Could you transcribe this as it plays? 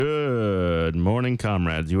morning,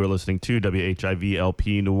 comrades. You are listening to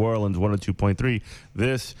WHIV-LP New Orleans 102.3.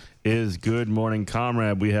 This is Good Morning,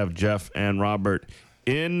 Comrade. We have Jeff and Robert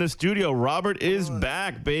in the studio. Robert is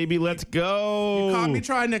back, baby. Let's go. You caught me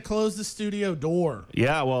trying to close the studio door.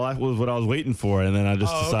 Yeah, well, that was what I was waiting for, and then I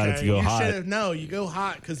just decided to go hot. No, you go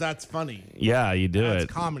hot because that's funny. Yeah, you do That's it.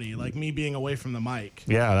 comedy, like me being away from the mic.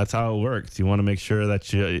 Yeah, that's how it works. You want to make sure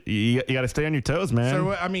that you got to stay on your toes, man.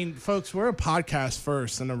 So, I mean, folks, we're a podcast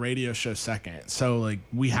first and a radio show second. So, like,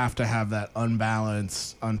 we have to have that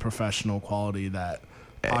unbalanced, unprofessional quality that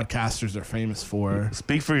podcasters are famous for.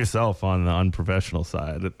 Speak for yourself on the unprofessional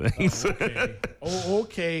side of things. Okay.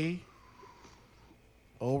 Okay.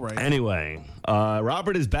 All right. Anyway,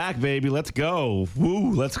 Robert is back, baby. Let's go.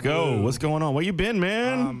 Woo, let's go. Woo. What's going on? Where you been,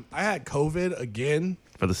 man? I had COVID again.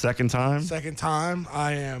 For the second time? Second time.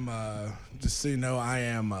 I am, just so you know, I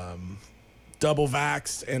am double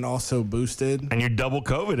vaxxed and also boosted. And you're double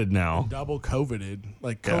COVIDed now. Double COVIDed.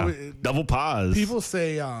 Like, Yeah. COVID. Double pause. People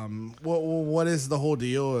say, what is the whole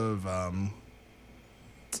deal of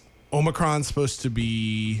Omicron's supposed to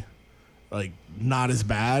be like not as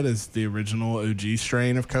bad as the original OG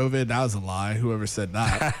strain of COVID? That was a lie. Whoever said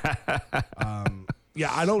that. Yeah,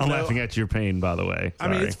 I don't I'm know. laughing at your pain, by the way. I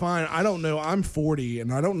mean, Sorry. it's fine. I don't know. I'm 40,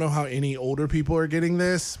 and I don't know how any older people are getting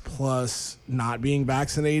this, plus not being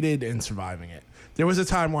vaccinated and surviving it. There was a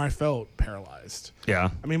time where I felt paralyzed. Yeah.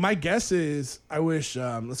 I mean, my guess is I wish,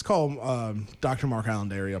 let's call Dr. Mark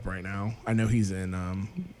Allandari up right now. I know he's in,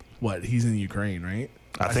 he's in Ukraine, right?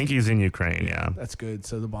 I think he's in Ukraine, yeah. That's good.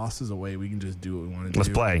 So the boss is away. We can just do what we want to do. Let's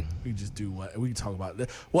play. We can just do what we can talk about.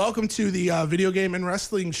 Welcome to the video game and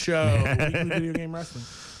wrestling show. Weekly video game wrestling.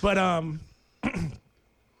 But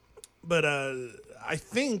I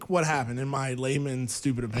think what happened, in my layman's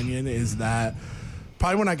stupid opinion, is that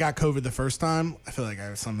probably when I got COVID the first time, I feel like I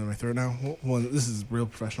have something in my throat now. Well, this is real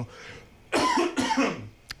professional.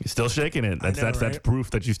 You're still shaking it. That's know, that's right? proof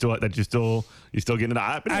that you still getting it.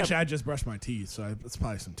 Actually, I just brushed my teeth, so it's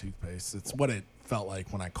probably some toothpaste. It's what it felt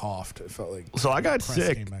like when I coughed. It felt like So I got press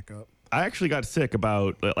sick. Came back up. I actually got sick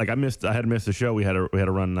about I had missed the show. We had to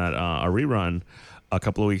run that a rerun a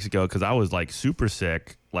couple of weeks ago because I was like super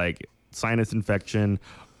sick, like sinus infection,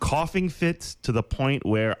 coughing fits to the point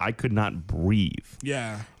where I could not breathe.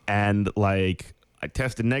 Yeah. And like I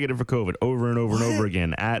tested negative for COVID over and over and over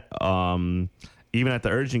again at even at the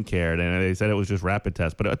urgent care, and they said it was just rapid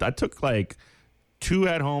tests. But I took like 2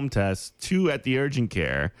 at-home tests, 2 at the urgent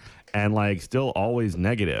care, and like still always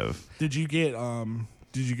negative. Did you get the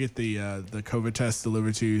COVID test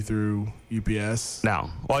delivered to you through UPS? No.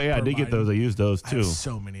 Well, yeah, I did get those. I used those I too. have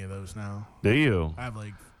so many of those now. Do you? I have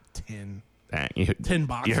like 10. Dang, 10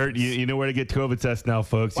 boxes. You heard you know where to get COVID tests now,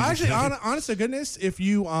 folks. Well, actually, honest to goodness, if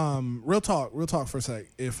you real talk for a sec.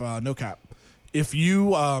 If no cap, if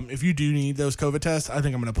you do need those COVID tests, I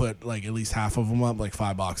think I'm gonna put like at least half of them up, like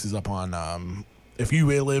 5 boxes up on. If you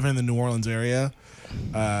live in the New Orleans area,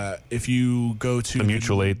 if you go to the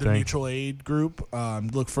mutual aid thing, mutual aid group,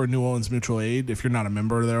 look for New Orleans Mutual Aid. If you're not a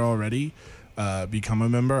member there already, become a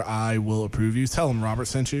member. I will approve you. Tell them Robert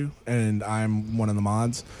sent you, and I'm one of the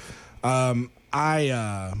mods. I'm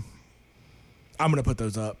gonna put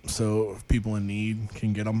those up so if people in need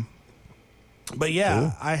can get them. But yeah,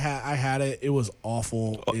 cool. I had it. It was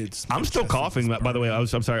awful. I'm still coughing. By the way, I'm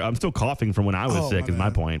sorry. I'm still coughing from when I was sick. Is my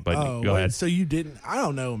point. But go ahead. So you didn't? I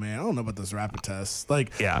don't know, man. I don't know about those rapid tests.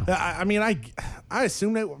 Like, yeah. I mean, I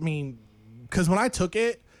assumed it. I mean, because when I took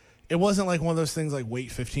it, it wasn't like one of those things like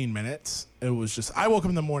wait 15 minutes. It was just I woke up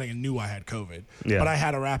in the morning and knew I had COVID. Yeah. But I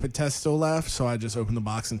had a rapid test still left, so I just opened the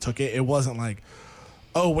box and took it. It wasn't like,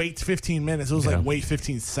 oh, wait 15 minutes. It was like wait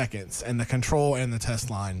 15 seconds, and the control and the test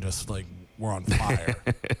line just like were on fire.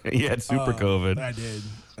 You had super COVID. I did.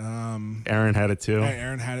 Aaron had it too. Yeah,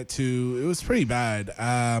 Aaron had it too. It was pretty bad.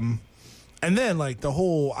 And then like the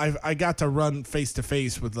whole, I got to run face to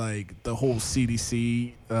face with like the whole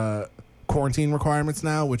CDC quarantine requirements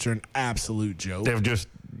now, which are an absolute joke. They've just,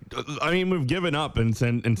 I mean, we've given up in a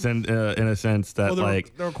sense that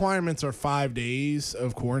the requirements are 5 days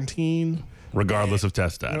of quarantine. Regardless of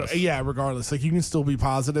test status. Yeah, regardless. Like, you can still be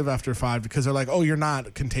positive after 5 because they're like, oh, you're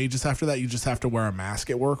not contagious after that. You just have to wear a mask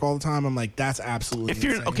at work all the time. I'm like, that's absolutely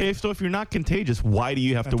insane. So if you're not contagious, why do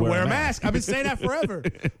you have to wear a mask? I've been saying that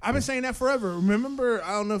forever. Remember,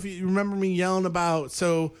 I don't know if you remember me yelling about,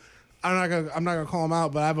 so I'm not gonna call him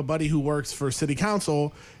out, but I have a buddy who works for city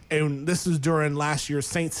council, and this was during last year's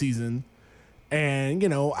Saints season. And,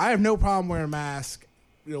 I have no problem wearing a mask,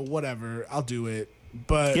 whatever. I'll do it.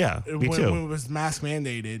 But yeah, me too. When it was mask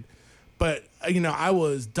mandated, But I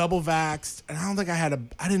was double vaxxed, and I don't think I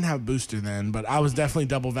didn't have a booster then, but I was definitely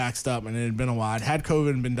double vaxxed up, and it had been a while. I'd had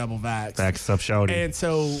COVID and been double vaxxed. Vaxxed up, shouty. And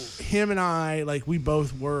so him and I, like, we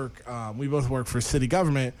both work for city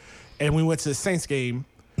government, and we went to the Saints game,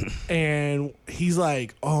 and he's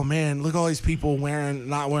like, "Oh man, look at all these people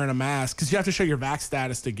not wearing a mask because you have to show your vax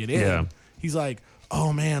status to get in." Yeah. He's like,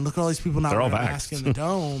 "Oh man, look at all these people not They're all wearing a vaxxed. mask in the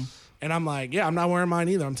dome." And I'm like, "Yeah, I'm not wearing mine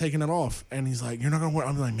either. I'm taking it off." And he's like, "You're not gonna wear?"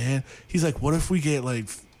 I'm like, "Man," he's like, "What if we get like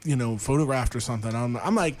photographed or something?"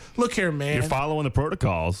 I'm like, "Look here, man." You're following the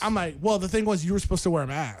protocols. I'm like, "Well, the thing was, you were supposed to wear a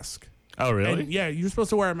mask." Oh, really? And, yeah, you were supposed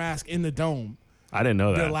to wear a mask in the dome I didn't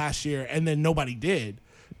know that. last year, and then nobody did.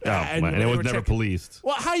 Oh, and it they was were never checking- policed.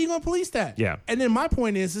 Well, how are you going to police that? Yeah. And then my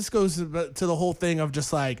point is, this goes to the whole thing of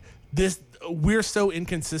just like this. We're so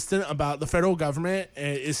inconsistent about the federal government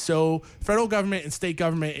federal government and state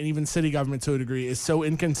government and even city government to a degree is so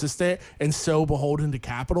inconsistent and so beholden to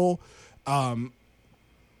capital,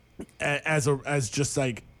 as just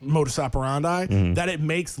like modus operandi that it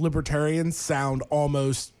makes libertarians sound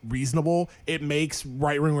almost reasonable. It makes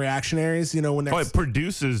right-wing reactionaries, when they're It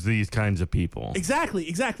produces these kinds of people.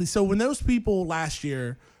 Exactly. So when those people last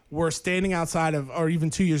year were standing outside of, or even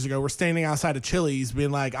 2 years ago, were standing outside of Chili's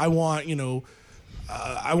being like, I want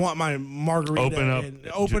my margarita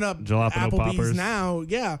open up jalapeno Applebee's poppers. now.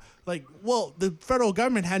 Yeah. Like, well, the federal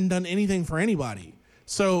government hadn't done anything for anybody.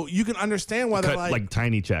 So you can understand why they're Cut, like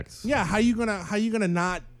tiny checks. yeah, how you gonna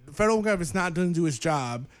not, the federal government's not going to do its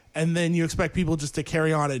job, and then you expect people just to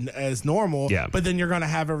carry on as normal, Yeah. but then you're going to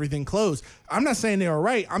have everything closed. I'm not saying they were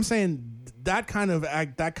right. I'm saying that kind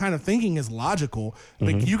of thinking is logical.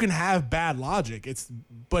 Like, you can have bad logic,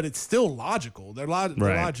 but it's still logical. Their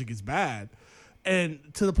logic is bad. And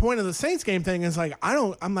to the point of the Saints game thing is like,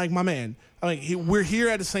 I'm like, my man, we're here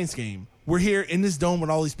at the Saints game. We're here in this dome with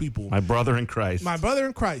all these people. My brother in Christ. My brother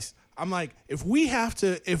in Christ. I'm like,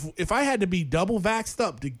 if I had to be double vaxxed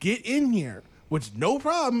up to get in here, which no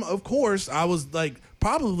problem, of course, I was like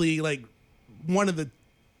probably like one of the,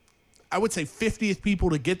 I would say 50th people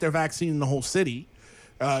to get their vaccine in the whole city,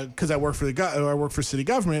 because I work for city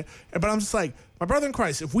government. But I'm just like, my brother in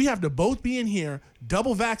Christ, if we have to both be in here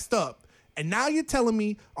double vaxxed up, and now you're telling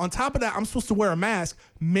me on top of that I'm supposed to wear a mask,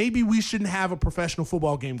 maybe we shouldn't have a professional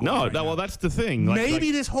football game going right now. Well, that's the thing.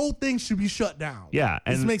 Maybe this whole thing should be shut down. Yeah,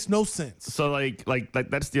 this and makes no sense. So like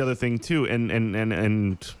that's the other thing too,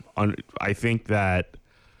 and I think that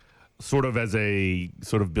sort of as a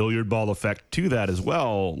sort of billiard ball effect to that as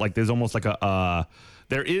well. Like there's almost like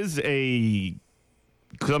there is a,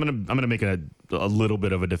 because I'm gonna make a little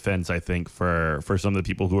bit of a defense, I think, for some of the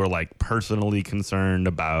people who are like personally concerned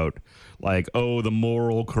about like, oh, the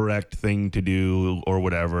moral correct thing to do or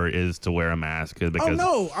whatever is to wear a mask because Oh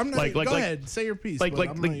no, I'm not. Go like, ahead, say your piece. Like but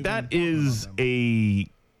I'm not even that talking is about them. a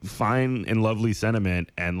fine and lovely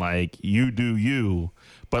sentiment, and like you do you,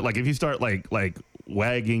 but like if you start like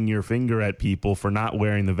wagging your finger at people for not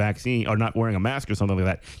wearing the vaccine or not wearing a mask or something like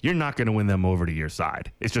that, you're not going to win them over to your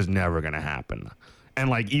side. It's just never going to happen. And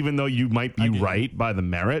like, even though you might be right by the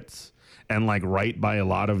merits and like right by a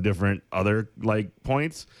lot of different other like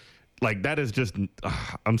points, like that is just,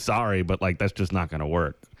 I'm sorry, but like that's just not going to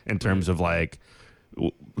work in terms of like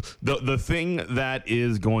the thing that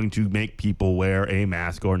is going to make people wear a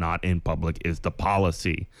mask or not in public is the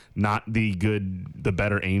policy, not the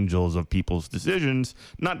better angels of people's decisions.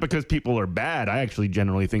 Not because people are bad. I actually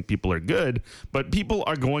generally think people are good, but people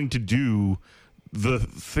are going to do the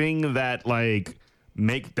thing that like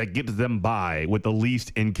that gets them by with the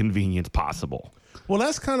least inconvenience possible. Well,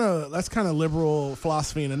 that's kind of liberal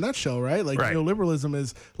philosophy in a nutshell, right? Like Right. neoliberalism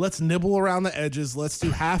is, let's nibble around the edges, let's do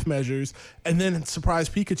half measures, and then surprise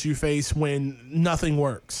Pikachu face when nothing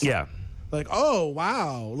works. Yeah. Like, oh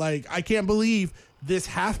wow, like I can't believe this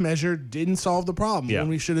half measure didn't solve the problem Yeah. when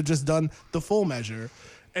we should have just done the full measure.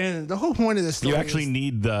 And the whole point of this story You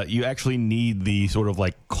actually need the sort of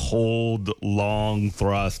like cold, long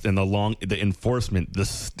thrust and the enforcement, the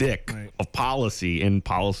stick Right. of policy and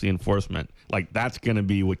policy enforcement. Like that's going to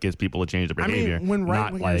be what gets people to change their behavior. I mean, when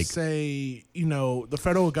right not wingers like say, the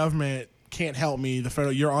federal government can't help me,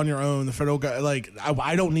 you're on your own. The federal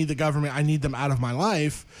I don't need the government. I need them out of my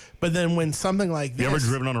life. But then when something like this, you ever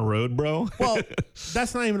driven on a road, bro? well,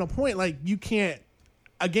 that's not even a point. Like you can't.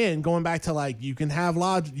 Again, going back to like you can have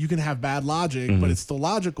bad logic, but it's still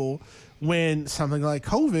logical when something like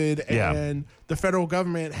COVID Yeah. and the federal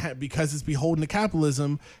government, because it's beholden to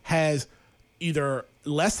capitalism, has either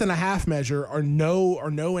less than a half measure or no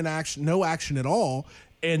action at all.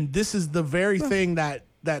 And this is the very thing that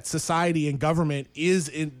society and government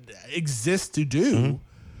exists to do.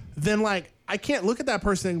 Then like I can't look at that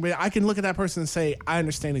person, but I can look at that person and say, I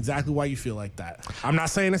understand exactly why you feel like that. I'm not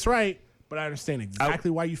saying it's right, but I understand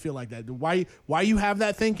exactly why you feel like that. Why you have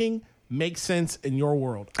that thinking makes sense in your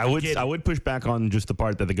world. I would push back on just the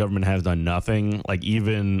part that the government has done nothing, like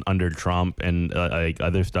even under Trump and like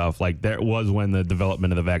other stuff. Like there was when the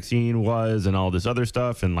development of the vaccine was and all this other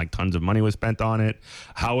stuff, and like tons of money was spent on it.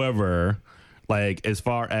 However, like as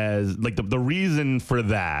far as like the reason for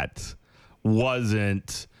that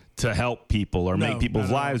wasn't to help people or make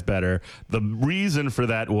people's lives better. The reason for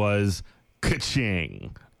that was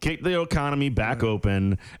ka-ching. Kick the economy back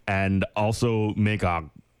open and also make a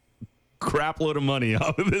crap load of money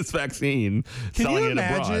off of this vaccine selling it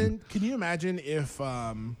abroad. Can you imagine if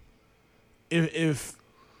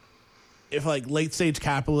like late stage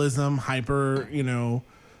capitalism, hyper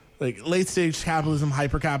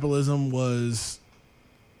capitalism was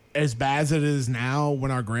as bad as it is now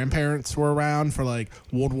when our grandparents were around for like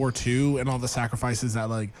World War II and all the sacrifices that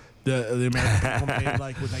like the American people made,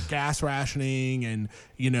 like with like gas rationing and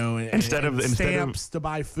instead of stamps to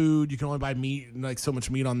buy food, you can only buy meat and like so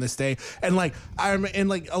much meat on this day. And like in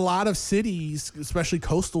like a lot of cities, especially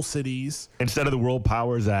coastal cities, instead of the War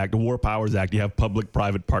Powers Act, you have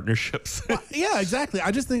public-private partnerships. Yeah, exactly.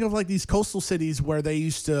 I just think of like these coastal cities where they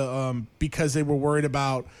used to because they were worried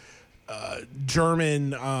about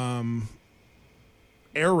German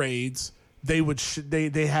air raids. They would shut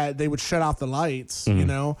off the lights.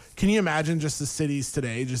 Mm-hmm. Can you imagine just the cities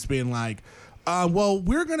today just being like, well,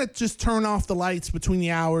 we're gonna just turn off the lights between the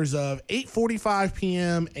hours of 8:45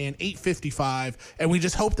 p.m. and 8:55, and we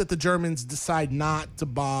just hope that the Germans decide not to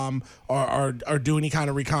bomb or do any kind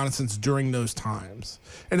of reconnaissance during those times.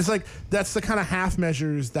 And it's like that's the kind of half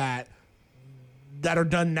measures that are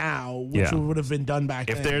done now, which would have been done back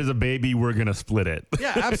then. If there's a baby, we're going to split it.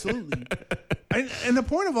 Yeah, absolutely. and the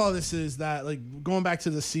point of all this is that, like, going back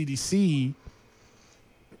to the CDC,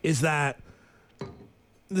 is that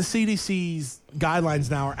the CDC's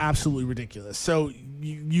guidelines now are absolutely ridiculous. So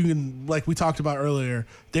you can, like we talked about earlier,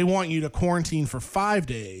 they want you to quarantine for 5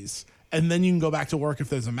 days, and then you can go back to work if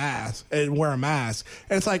there's a mask and wear a mask.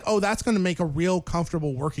 And it's like, oh, that's going to make a real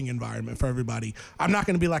comfortable working environment for everybody. I'm not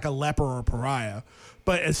going to be like a leper or a pariah.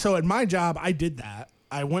 But so at my job, I did that.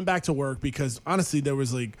 I went back to work because honestly, there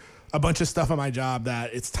was like a bunch of stuff on my job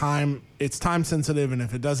that it's time sensitive. And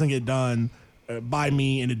if it doesn't get done by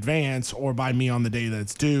me in advance or by me on the day that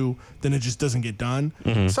it's due, then it just doesn't get done.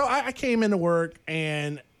 Mm-hmm. So I came into work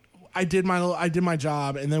and I did my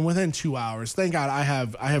job, and then within 2 hours, thank God I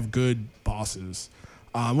have good bosses.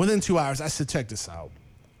 Within 2 hours, I said, check this out.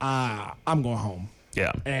 I'm going home.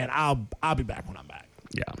 Yeah. And I'll be back when I'm back.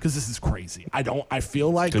 Yeah. Because this is crazy. I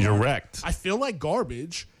feel like because you're wrecked. I feel like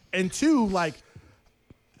garbage. And two, like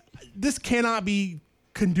this cannot be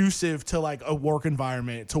conducive to like a work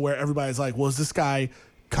environment to where everybody's like, well, is this guy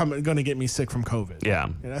going to get me sick from COVID? Yeah.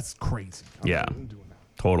 That's crazy. I'm doing that.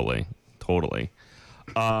 Totally.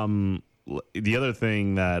 The other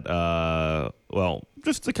thing that,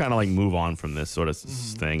 just to kind of like move on from this sort of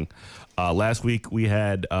thing, last week we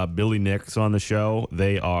had Billy Nix on the show.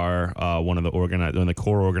 They are one of the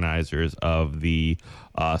core organizers of the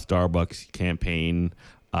Starbucks campaign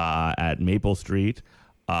at Maple Street.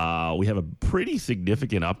 We have a pretty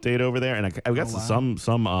significant update over there, and I've got some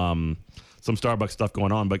Starbucks stuff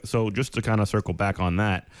going on. But so just to kind of circle back on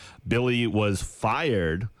that, Billy was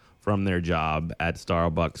fired from their job at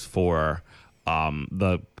Starbucks for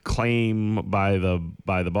the claim by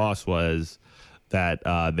the boss was that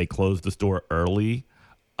they closed the store early,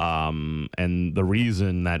 and the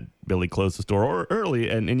reason that Billy closed the store early,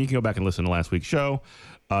 and you can go back and listen to last week's show.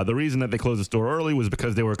 The reason that they closed the store early was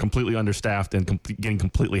because they were completely understaffed and getting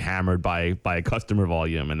completely hammered by customer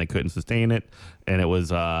volume, and they couldn't sustain it, and it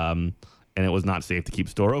was not safe to keep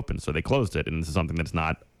store open, so they closed it. And this is something that's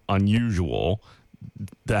not unusual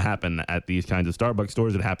to happen at these kinds of Starbucks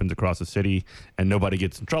stores. It happens across the city, and nobody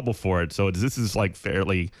gets in trouble for it. So this is like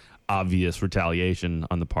fairly obvious retaliation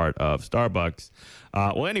on the part of Starbucks.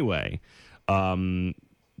 Anyway,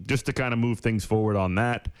 just to kind of move things forward on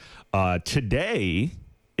that, today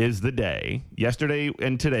is the day. Yesterday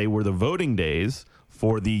and today were the voting days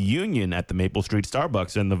for the union at the Maple Street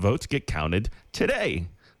Starbucks, and the votes get counted today.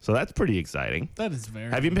 So that's pretty exciting. That is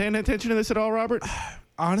very. Have you been paying attention to this at all, Robert?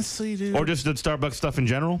 Honestly, dude. Or just the Starbucks stuff in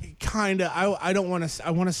general? Kinda. I don't want to.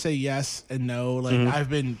 I want to say yes and no. Like I've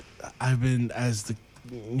been as the,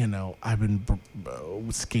 I've been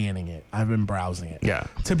scanning it. I've been browsing it. Yeah.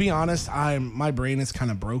 To be honest, my brain is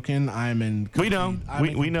kind of broken. I'm in. We know.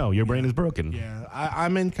 We know your brain is broken. Yeah.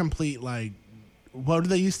 I'm in complete like, what do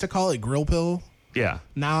they used to call it? Grill pill. Yeah.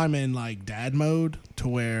 Now I'm in like dad mode to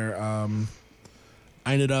where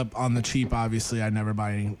I ended up on the cheap. Obviously, I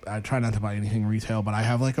try not to buy anything retail, but I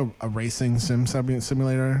have like a racing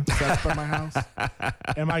simulator set up at my house,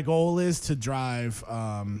 and my goal is to drive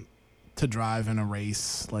in a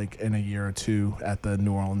race like in a year or two at the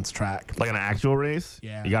New Orleans track. Like an actual race?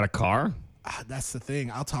 Yeah. You got a car? That's the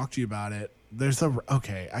thing. I'll talk to you about it.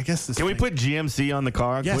 I guess this. Can we put GMC on the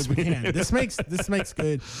car? Yes, we can. This makes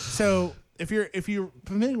good. So if you're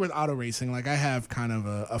familiar with auto racing, like I have kind of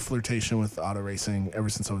a flirtation with auto racing ever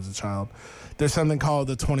since I was a child. There's something called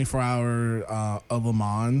the 24-hour of Le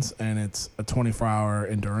Mans, and it's a 24-hour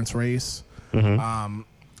endurance race.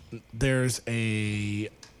 There's a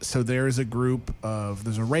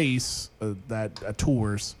race that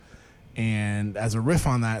tours, and as a riff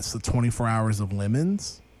on that, it's the 24 hours of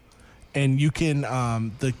lemons. And you can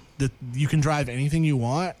you can drive anything you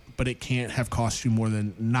want, but it can't have cost you more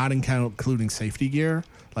than, not including safety gear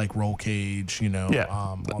like roll cage,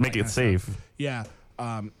 make it safe. Yeah,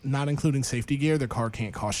 not including safety gear, the car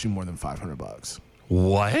can't cost you more than $500.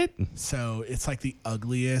 What? So it's like the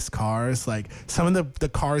ugliest cars. Like some of the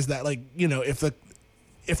cars that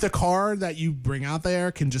if the car that you bring out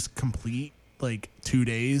there can just complete like 2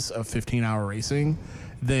 days of 15-hour racing,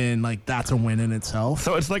 then like that's a win in itself.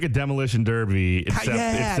 So it's like a demolition derby, except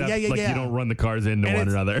you don't run the cars into one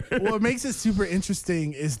another. What makes it super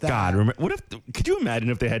interesting is that could you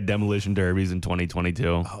imagine if they had demolition derbies in 2022?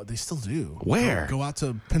 Oh, they still do. Where? Go out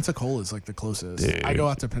to Pensacola is like the closest. Dude. I go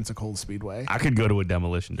out to Pensacola Speedway. I could go to a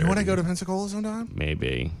demolition derby. You want to go to Pensacola sometime?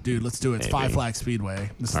 Maybe. Dude, let's do it. It's Five Flags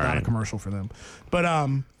Speedway. This is not a commercial for them. But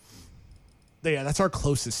yeah, that's our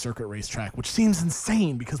closest circuit racetrack, which seems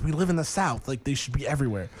insane because we live in the South. Like, they should be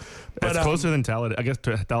everywhere. But, it's closer than Talladega. I guess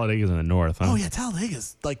Talladega's in the north. Huh? Oh yeah,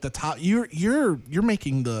 Talladega's like the top. You're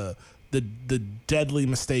making the deadly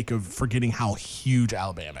mistake of forgetting how huge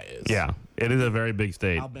Alabama is. Yeah, it is a very big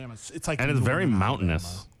state. Alabama's it's it's very mountainous.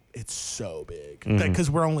 Alabama. It's so big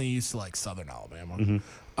because we're only used to like southern Alabama.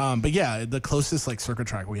 But yeah, the closest like circuit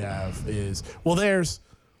track we have is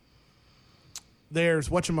there's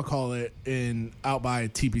whatchamacallit out by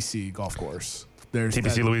TPC golf course. There's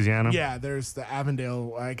TPC Louisiana. Yeah, there's the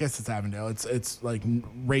Avondale. I guess it's Avondale. It's like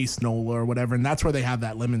Race NOLA or whatever, and that's where they have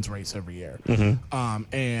that lemons race every year.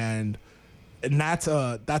 And that's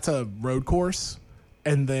a road course,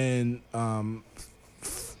 and then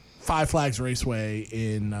Five Flags Raceway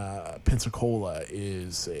in Pensacola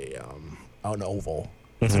is an oval.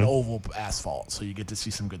 It's an oval asphalt, so you get to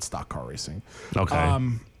see some good stock car racing. Okay.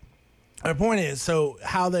 My point is, so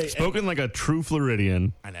how they spoken like a true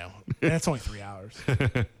Floridian. I know, and it's only 3 hours.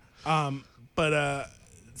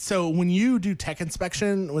 So when you do tech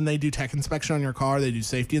inspection, when they do tech inspection on your car, they do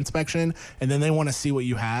safety inspection, and then they want to see what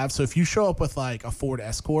you have. So if you show up with like a Ford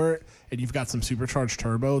Escort and you've got some supercharged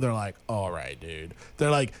turbo, they're like, all right, dude. They're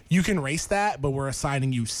like, you can race that, but we're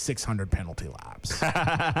assigning you 600 penalty laps.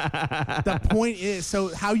 The point is,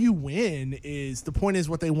 so how you win is, the point is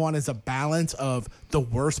what they want is a balance of the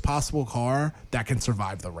worst possible car that can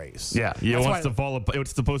survive the race. Yeah, it's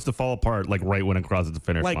supposed to fall apart like right when it crosses the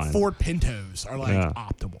finish line. Like Ford Pintos are like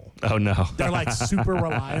optimal. Oh no, they're like super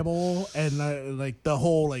reliable, and like the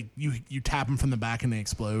whole like you tap them from the back and they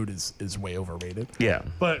explode is way overrated. Yeah,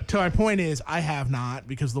 but to my point is, I have not,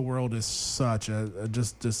 because the world is such a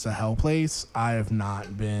just a hell place. I have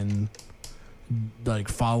not been like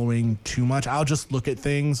following too much. I'll just look at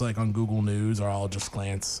things like on Google News, or I'll just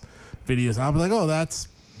glance videos and I'll be like, oh, that's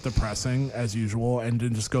depressing as usual, and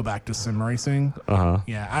then just go back to sim racing.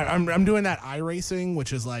 Yeah, I'm doing that iRacing,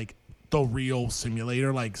 which is like the real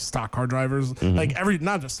simulator, like stock car drivers, like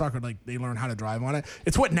not just stock car, like they learn how to drive on it.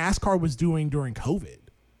 It's what NASCAR was doing during COVID.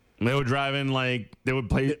 They were driving like they would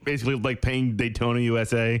play basically like paying Daytona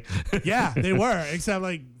USA. Yeah, they were, except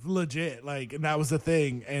like legit, like, and that was the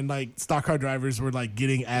thing. And like stock car drivers were like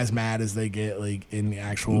getting as mad as they get like in the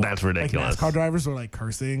actual. That's ridiculous. Like, NASCAR drivers were like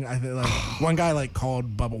cursing. I think like one guy like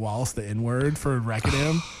called Bubba Wallace the N-word for wrecking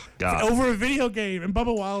him over a video game, and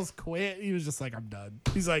Bubba Wallace quit. He was just like, I'm done.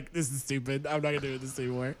 He's like, this is stupid. I'm not gonna do this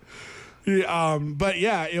anymore. But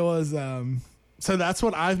yeah, it was. So that's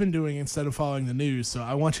what I've been doing instead of following the news. So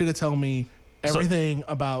I want you to tell me everything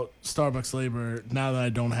about Starbucks labor now that I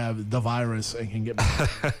don't have the virus and can get back.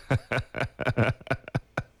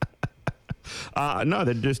 No,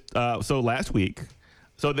 they're just so last week.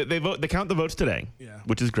 So they count the votes today,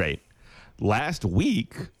 which is great. Last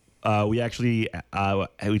week, we actually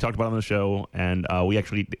we talked about it on the show, and we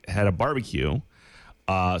actually had a barbecue.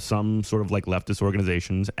 Some sort of like leftist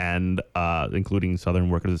organizations, and including Southern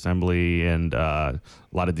Workers Assembly, and a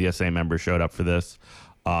lot of DSA members showed up for this.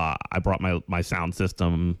 I brought my sound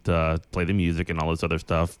system to play the music and all this other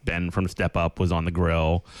stuff. Ben from Step Up was on the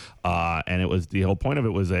grill, and it was the whole point of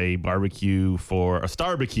it was a barbecue for a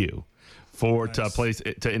Starbecue for Nice. to place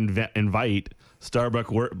to invite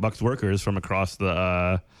Starbucks workers from across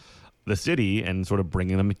the city and sort of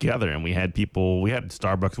bringing them together. And we had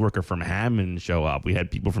Starbucks worker from Hammond show up. We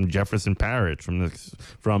had people from Jefferson Parish,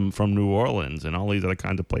 from New Orleans, and all these other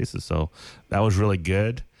kinds of places. So that was really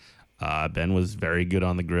good. Ben was very good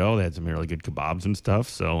on the grill. They had some really good kebabs and stuff.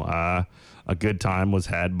 So a good time was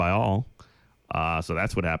had by all. So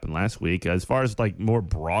that's what happened last week. As far as like more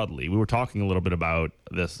broadly, we were talking a little bit about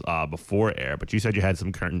this before air, but you said you had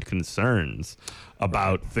some current concerns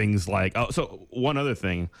about things like, so one other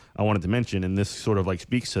thing I wanted to mention, and this sort of like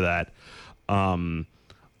speaks to that.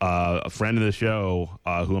 A friend of the show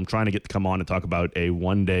who I'm trying to get to come on to talk about a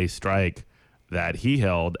one-day strike that he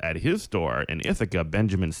held at his store in Ithaca,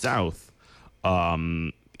 Benjamin South.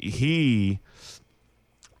 He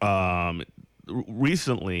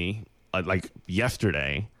recently, like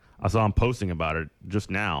yesterday, I saw him posting about it just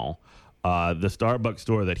now. The Starbucks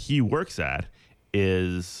store that he works at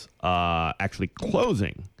is actually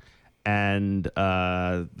closing. And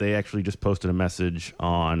they actually just posted a message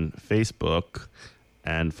on Facebook,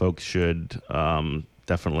 and folks should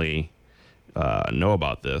definitely know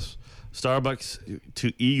about this. Starbucks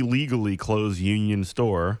to illegally close Union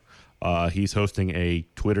Store. He's hosting a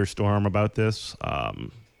Twitter storm about this.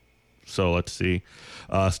 So let's see.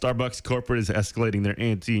 Starbucks corporate is escalating their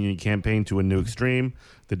anti-union campaign to a new extreme.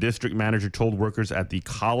 The district manager told workers at the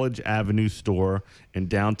College Avenue store in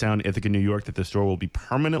downtown Ithaca, New York, that the store will be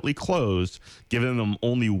permanently closed, giving them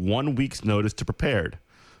only 1 week's notice to prepare.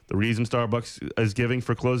 The reason Starbucks is giving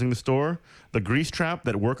for closing the store? The grease trap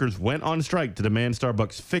that workers went on strike to demand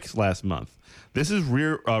Starbucks fix last month. This is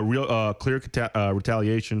clear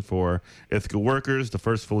retaliation for Ithaca workers, the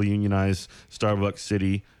first fully unionized Starbucks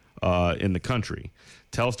city in the country.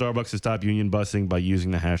 Tell Starbucks to stop union busing by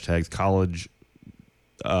using the hashtags College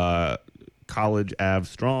Ave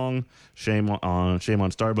Strong. Shame on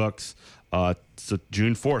Starbucks. So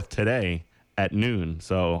June 4th today at noon.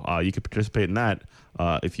 So you can participate in that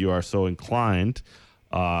if you are so inclined.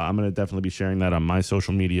 I'm going to definitely be sharing that on my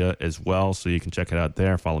social media as well, so you can check it out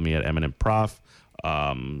there. Follow me at Eminent Prof.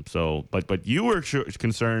 But you were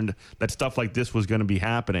concerned that stuff like this was going to be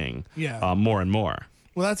happening more and more.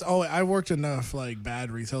 Well, that's always. I worked enough like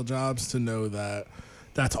bad retail jobs to know that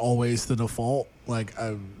that's always the default. Like,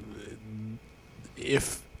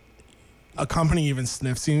 if a company even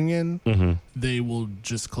sniffs union, they will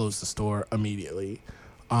just close the store immediately.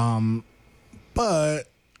 But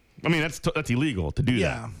I mean, that's illegal to do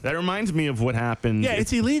that. That reminds me of what happened. Yeah,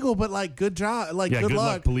 it's illegal, but like good job, like good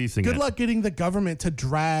luck policing. Good it. luck getting the government to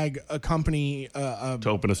drag a company to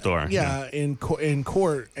open a store. In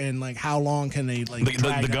court, and like how long can they like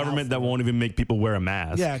the government that won't even make people wear a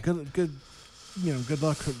mask? Yeah, good. Good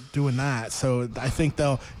luck doing that. So I think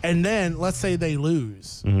they'll, and then let's say they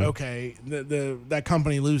lose. Okay, that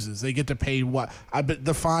company loses. They get to pay what? Bet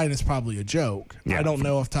the fine is probably a joke. Yeah, I don't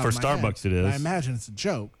know if for Starbucks it is. I imagine it's a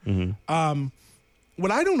joke. What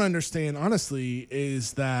I don't understand, honestly,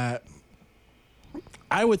 is that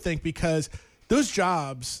I would think because those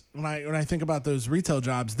jobs, when I think about those retail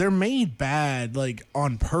jobs, they're made bad like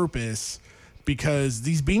on purpose. Because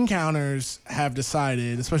these bean counters have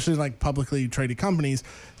decided, especially like publicly traded companies,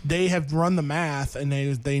 they have run the math and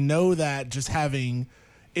they know that just having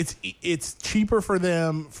it's cheaper for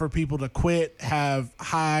them for people to quit, have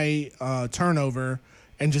high turnover,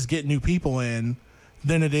 and just get new people in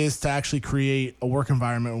than it is to actually create a work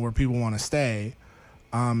environment where people want to stay.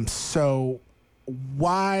 So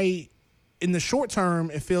why, in the short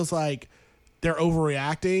term, it feels like they're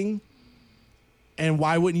overreacting. And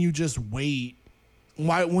why wouldn't you just wait?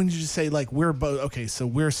 Why wouldn't you just say like we're both okay? So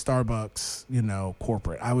we're Starbucks,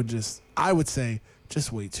 corporate. I would say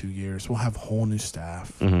just wait 2 years. We'll have whole new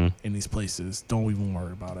staff in these places. Don't even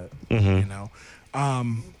worry about it.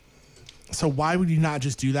 So why would you not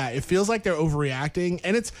just do that? It feels like they're overreacting,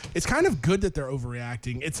 and it's kind of good that they're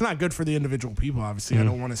overreacting. It's not good for the individual people. Obviously, I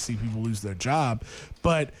don't want to see people lose their job,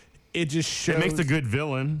 but it just shows. It makes a good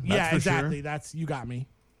villain. That's for exactly. Sure. That's you got me.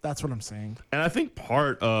 That's what I'm saying. And I think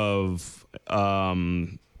part of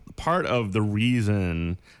the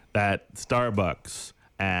reason that Starbucks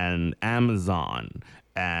and Amazon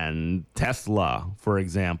and Tesla, for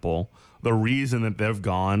example, the reason that they've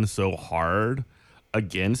gone so hard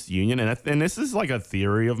against union, and this is like a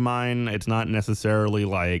theory of mine. It's not necessarily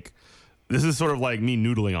like, this is sort of like me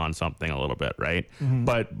noodling on something a little bit, right?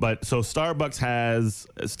 But so Starbucks has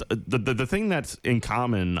the thing that's in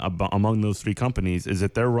common among those three companies is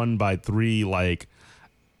that they're run by three like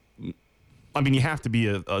I mean, you have to be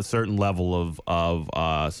a certain level of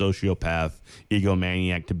sociopath,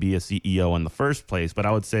 egomaniac to be a CEO in the first place. But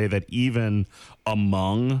I would say that even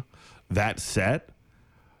among that set,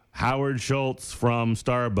 Howard Schultz from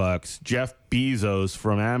Starbucks, Jeff Bezos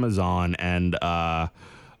from Amazon, and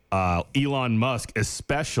Elon Musk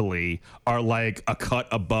especially are like a cut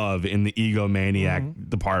above in the egomaniac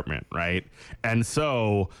department, right? And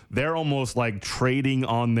so they're almost like trading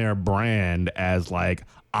on their brand as like,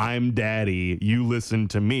 I'm daddy, you listen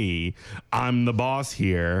to me, I'm the boss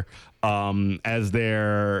here, as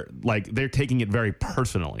they're taking it very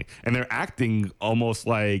personally, and they're acting almost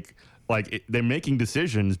like they're making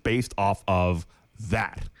decisions based off of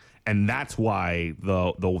that. And that's why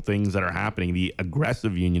the things that are happening, the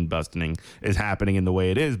aggressive union busting is happening in the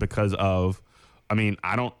way it is because of, I mean,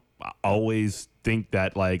 I don't always think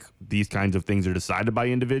that like these kinds of things are decided by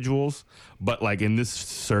individuals, but like in this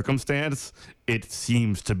circumstance, it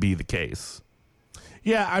seems to be the case.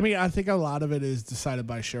 Yeah, I mean, I think a lot of it is decided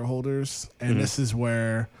by shareholders, and this is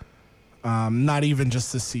where not even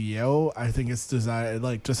just the CEO. I think it's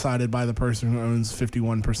decided by the person who owns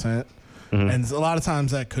 51%. And a lot of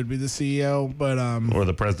times that could be the CEO, but or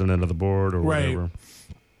the president of the board, or right. whatever.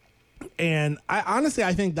 And I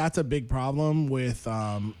think that's a big problem with,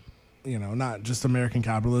 not just American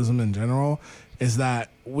capitalism in general, is that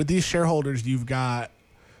with these shareholders, you've got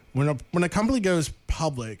when a company goes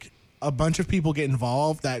public, a bunch of people get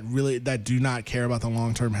involved that do not care about the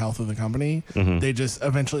long-term health of the company. They just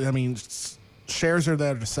eventually, I mean, shares are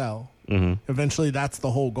there to sell. Eventually, that's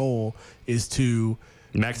the whole goal, is to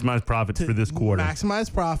maximize profits for this quarter.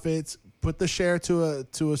 Maximize profits, put the share to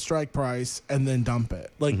a strike price, and then dump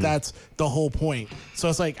it. Like that's the whole point. So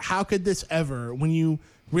it's like, how could this ever, when you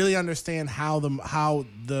really understand how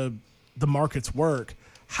the markets work,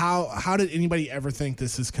 how did anybody ever think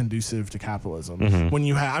this is conducive to capitalism? When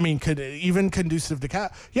you have, I mean, could even conducive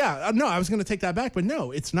to no, I was going to take that back, but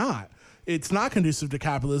no, it's not. It's not conducive to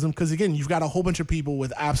capitalism because, again, you've got a whole bunch of people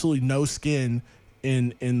with absolutely no skin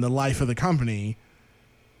in the life of the company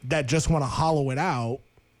that just want to hollow it out,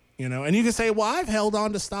 and you can say, well, I've held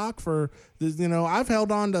on to stock I've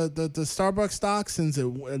held on to the Starbucks stock since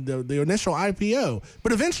the initial IPO,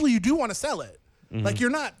 but eventually you do want to sell it. Like, you're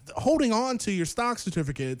not holding on to your stock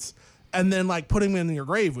certificates and then like putting them in your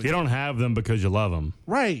grave with you. You don't have them because you love them.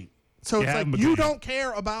 Right. So it's like, you don't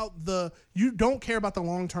care about the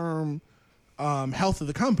long-term health of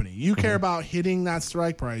the company. You care about hitting that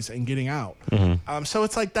strike price and getting out. So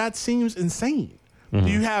it's like, that seems insane.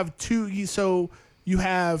 You have you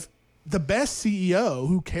have the best CEO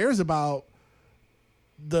who cares about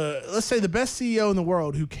let's say the best CEO in the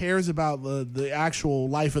world who cares about the actual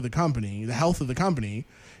life of the company, the health of the company,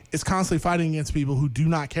 is constantly fighting against people who do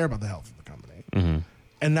not care about the health of the company.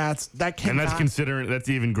 And that's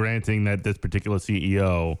even granting that this particular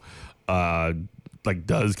CEO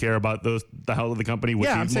does care about the health of the company, which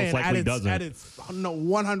he most likely doesn't. At its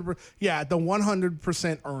 100%, at the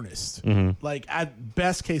 100% earnest, like at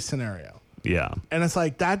best case scenario. Yeah. And it's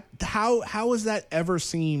like that. How is that ever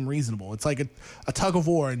seem reasonable? It's like a tug of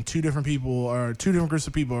war, and two different groups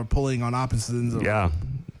of people are pulling on opposite ends of it.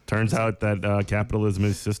 Turns out that capitalism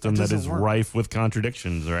is a system that is rife with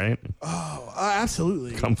contradictions, right? Oh,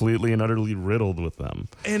 absolutely. Completely and utterly riddled with them.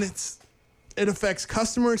 And it affects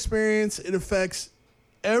customer experience. It affects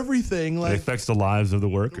everything. Like, it affects the lives of the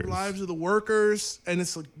workers. And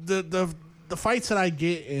it's like the fights that I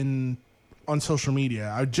get on social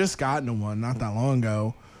media. I just got into one not that long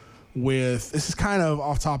ago this is kind of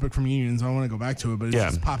off topic from unions. I don't want to go back to it, but it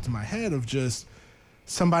just popped in my head of just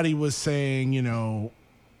somebody was saying,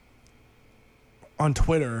 on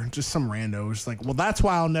Twitter, just some rando was like, well, that's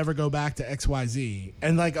why I'll never go back to XYZ.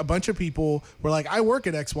 And like a bunch of people were like, I work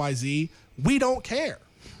at XYZ. We don't care.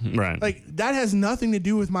 Right. Like, that has nothing to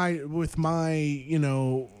do with my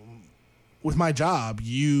job.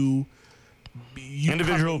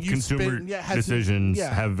 Individual consumer decisions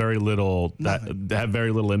have very little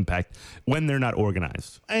impact when they're not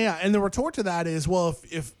organized. And the retort to that is, well,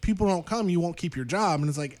 if people don't come, you won't keep your job. And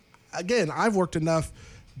it's like, again, I've worked enough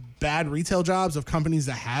bad retail jobs of companies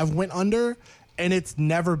that have went under, and it's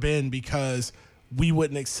never been because we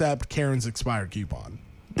wouldn't accept Karen's expired coupon.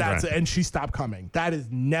 And she stopped coming. That has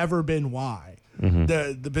never been why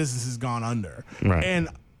the business has gone under. Right. And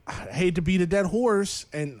I hate to beat a dead horse,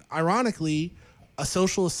 and ironically, a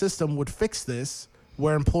socialist system would fix this,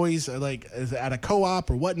 where employees are like at a co-op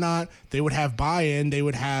or whatnot, they would have buy-in, they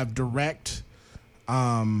would have direct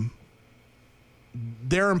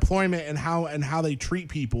their employment and how they treat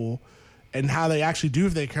people and how they actually do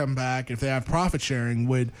if they come back, if they have profit sharing,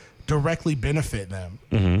 would directly benefit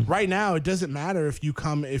them. Right now, it doesn't matter if you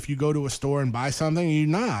go to a store and buy something, you're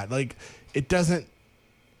not. Like, it doesn't.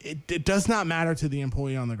 It does not matter to the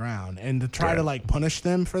employee on the ground, and to try to like punish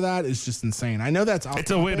them for that is just insane. I know that's it's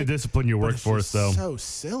a way to discipline your workforce, though. So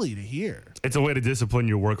silly to hear. It's a way to discipline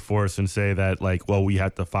your workforce and say that, like, well, we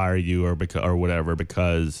have to fire you or whatever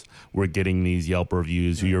because we're getting these Yelp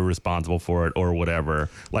reviews. You're responsible for it or whatever.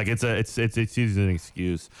 Like, it's using an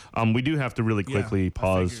excuse. We do have to really quickly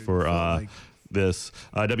pause for. This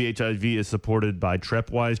WHIV is supported by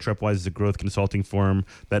Trepwise. Trepwise is a growth consulting firm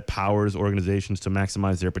that powers organizations to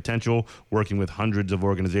maximize their potential, working with hundreds of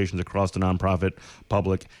organizations across the nonprofit,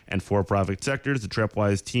 public, and for-profit sectors. The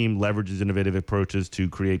Trepwise team leverages innovative approaches to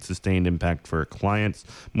create sustained impact for clients.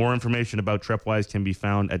 More information about Trepwise can be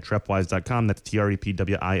found at trepwise.com. That's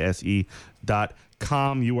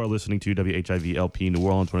TREPWISE.com. You are listening to WHIV LP New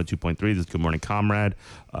Orleans 102.3. This is Good Morning Comrade.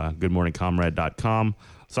 Goodmorningcomrade.com.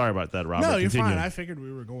 Sorry about that, Robert. No, you're Continue. fine. I figured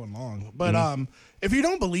we were going long. But if you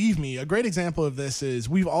don't believe me, a great example of this is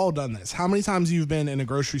we've all done this. How many times you've been in a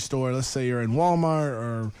grocery store, let's say you're in Walmart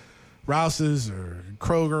or Rouse's or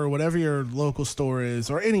Kroger or whatever your local store is,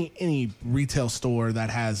 or any retail store that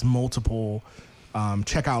has multiple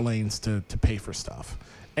checkout lanes to pay for stuff.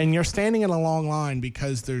 And you're standing in a long line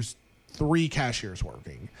because there's 3 cashiers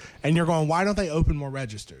working. And you're going, why don't they open more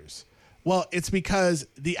registers? Well, it's because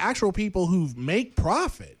the actual people who make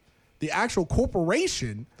profit, the actual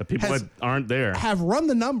corporation, the people that aren't there, have run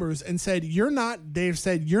the numbers and said, they've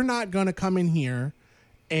said, you're not going to come in here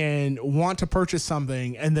and want to purchase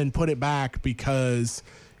something and then put it back because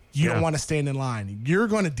you don't want to stand in line. You're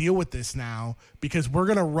going to deal with this now because we're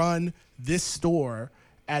going to run this store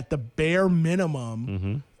at the bare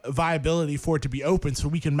minimum viability for it to be open so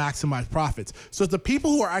we can maximize profits. So the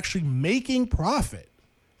people who are actually making profit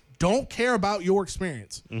don't care about your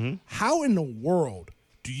experience. How in the world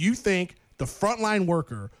do you think the frontline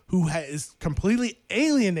worker who is completely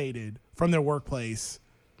alienated from their workplace,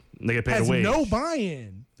 they get paid has a wage, no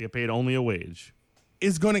buy-in, they get paid only a wage,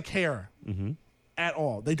 is going to care at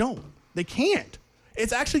all? They don't. They can't.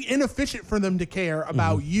 It's actually inefficient for them to care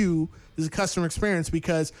about you as a customer experience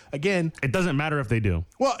because, again, it doesn't matter if they do.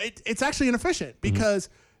 Well, it's actually inefficient because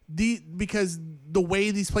the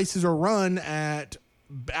way these places are run at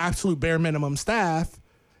absolute bare minimum staff,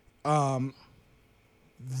 they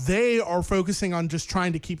are focusing on just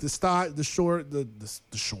trying to keep the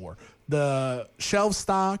shelves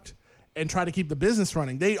stocked and try to keep the business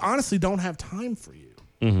running. They honestly don't have time for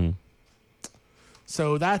you.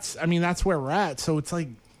 So that's where we're at. So it's like,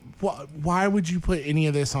 why would you put any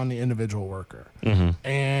of this on the individual worker?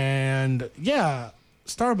 And yeah,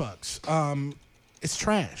 Starbucks, it's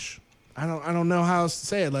trash. I don't know how else to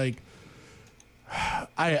say it. Like,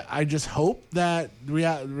 I just hope that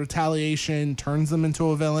retaliation turns them into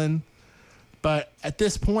a villain. But at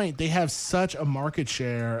this point, they have such a market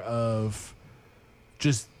share of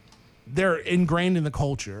just, they're ingrained in the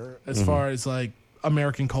culture as far as like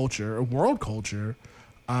American culture or world culture.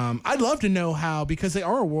 I'd love to know how, because they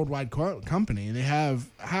are a worldwide company. They have,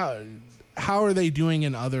 how are they doing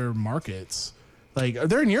in other markets? Like,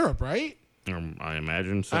 they're in Europe, right? I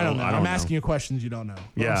imagine so. I don't know. I'm asking you questions you don't know.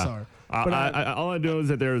 Yeah. I'm sorry. But all I know is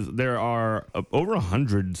that there are over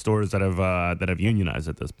 100 stores that have unionized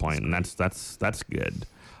at this point, and that's good.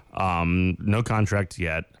 No contracts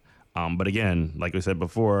yet, but again, like we said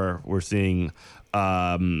before, we're seeing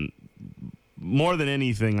more than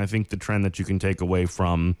anything. I think the trend that you can take away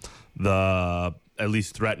from the at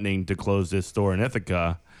least threatening to close this store in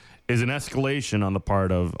Ithaca is an escalation on the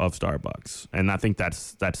part of Starbucks, and I think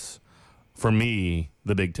that's for me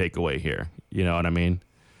the big takeaway here. You know what I mean?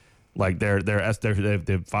 Like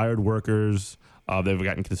they've fired workers. They've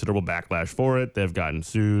gotten considerable backlash for it. They've gotten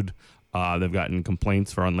sued. They've gotten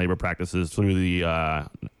complaints for unlabor practices through the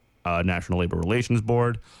National Labor Relations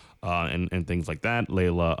Board and things like that.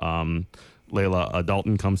 Layla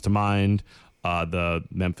Dalton comes to mind. The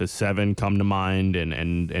Memphis 7 come to mind,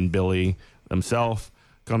 and Billy himself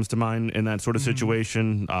comes to mind in that sort of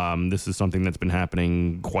situation. This is something that's been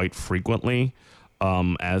happening quite frequently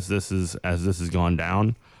as this has gone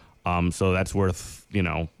down. So that's worth,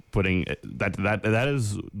 putting that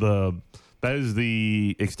is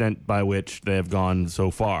the extent by which they have gone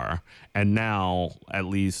so far. And now, at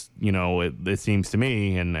least, it seems to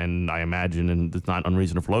me, and I imagine, and it's not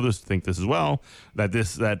unreasonable for others to think this as well,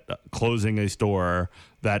 that closing a store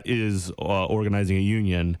that is organizing a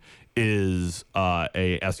union is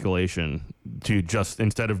a escalation to just,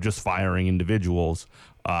 instead of just firing individuals,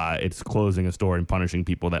 it's closing a store and punishing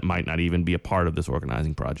people that might not even be a part of this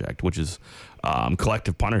organizing project, which is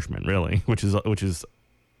collective punishment, really, which is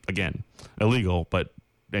again illegal, but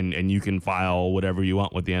and you can file whatever you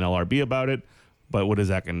want with the NLRB about it. But what does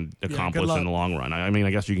that can accomplish in the long run? I mean,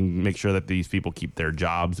 I guess you can make sure that these people keep their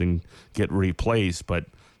jobs and get replaced, but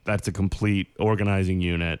that's a complete organizing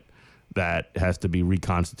unit that has to be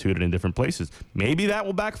reconstituted in different places. Maybe that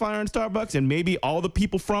will backfire on Starbucks, and maybe all the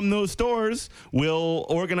people from those stores will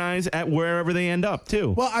organize at wherever they end up,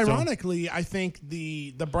 too. Well, ironically, I think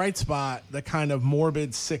the bright spot, the kind of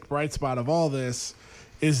morbid, sick bright spot of all this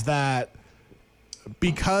is that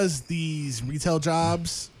because these retail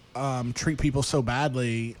jobs treat people so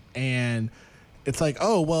badly, and it's like,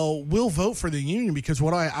 oh, well, we'll vote for the union because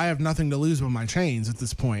I have nothing to lose but my chains at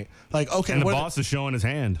this point. Like, okay. And the boss is showing his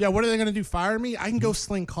hand. Yeah, what are they going to do? Fire me? I can go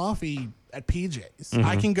sling coffee at PJ's.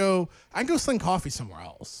 I can go sling coffee somewhere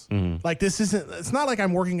else. Like, it's not like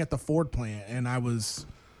I'm working at the Ford plant and I was,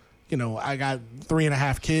 I got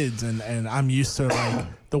 3.5 kids and I'm used to like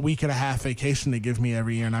the week and a half vacation they give me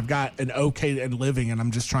every year. And I've got an okay living and I'm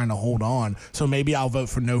just trying to hold on. So maybe I'll vote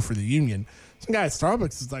for no for the union. Some guy at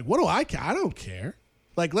Starbucks is like, what do I care? I don't care.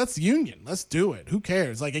 Like, let's union. Let's do it. Who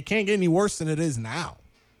cares? Like, it can't get any worse than it is now.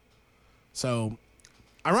 So,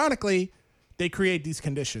 ironically, they create these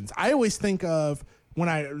conditions. I always think of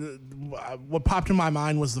what popped in my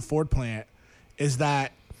mind was the Ford plant is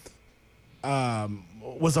that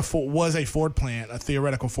was a Ford plant, a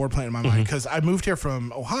theoretical Ford plant in my mind, because I moved here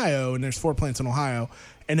from Ohio, and there's Ford plants in Ohio,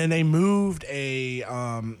 and then they moved Toyota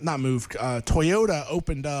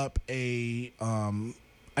opened up a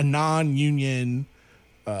non-union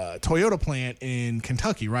Toyota plant in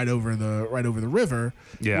Kentucky, right over the river,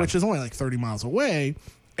 which is only like 30 miles away,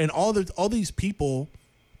 and all these people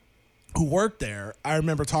who worked there, I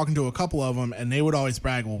remember talking to a couple of them, and they would always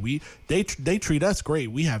brag, well, they treat us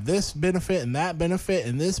great. We have this benefit and that benefit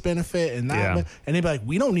and this benefit and that, and they'd be like,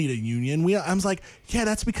 we don't need a union. I was like, yeah,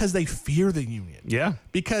 that's because they fear the union. Yeah,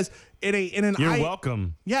 because you're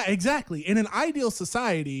welcome. Yeah, exactly. In an ideal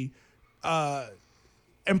society,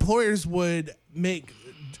 employers would make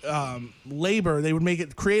labor. They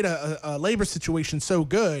would create a labor situation so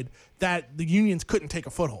good that the unions couldn't take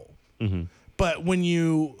a foothold. But when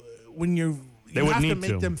you have to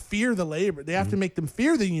make them fear the labor. They have to make them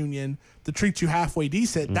fear the union to treat you halfway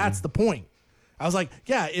decent. That's the point. I was like,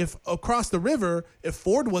 yeah, if across the river, if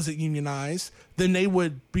Ford wasn't unionized, then they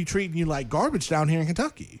would be treating you like garbage down here in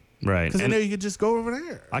Kentucky. Right. Because they know you could just go over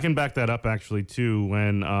there. I can back that up, actually, too.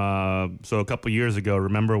 When so a couple years ago,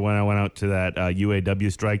 remember when I went out to that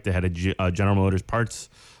UAW strike? They had a General Motors parts.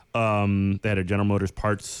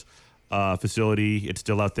 Facility. It's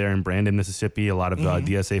still out there in Brandon, Mississippi. A lot of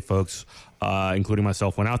DSA folks, including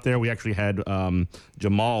myself, went out there. We actually had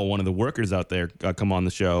Jamal, one of the workers out there, come on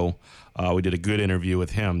the show. We did a good interview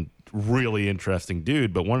with him. Really interesting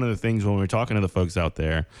dude. But one of the things when we were talking to the folks out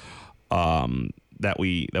there that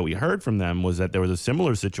we heard from them was that there was a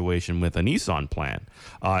similar situation with a Nissan plant.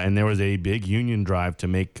 And there was a big union drive to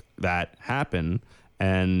make that happen.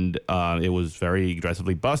 And it was very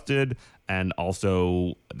aggressively busted. And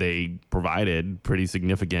also, they provided pretty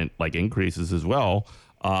significant increases as well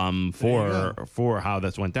for how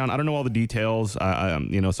this went down. I don't know all the details.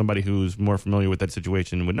 Somebody who's more familiar with that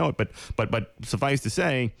situation would know it. But suffice to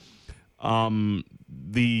say, the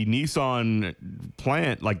Nissan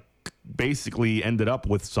plant basically ended up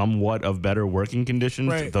with somewhat of better working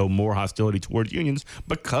conditions, though more hostility towards unions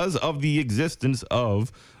because of the existence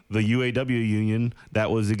of the UAW union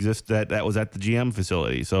that was at the GM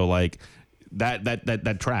facility. So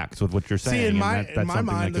that tracks with what you're saying. See, in my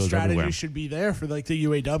mind, the strategy should be there for the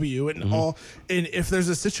UAW and all. And if there's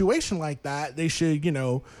a situation like that, they should,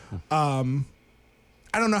 I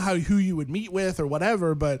don't know who you would meet with or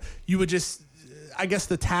whatever, but you would just, I guess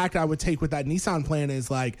the tact I would take with that Nissan plan is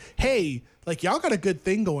hey, y'all got a good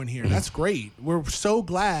thing going here. That's great. We're so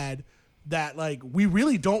glad that we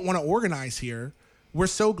really don't want to organize here. We're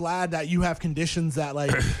so glad that you have conditions that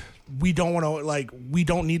we don't want to we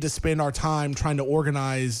don't need to spend our time trying to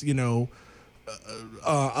organize, a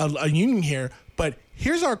union here. But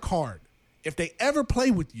here's our card. If they ever play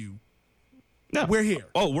with you, we're here.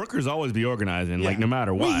 Oh, workers always be organizing, no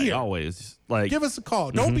matter what. Always. Give us a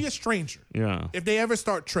call. Don't be a stranger. Yeah. If they ever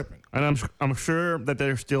start tripping. And I'm sure that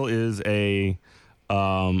there still is a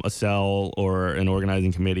cell or an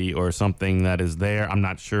organizing committee or something that is there. I'm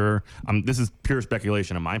not sure. This is pure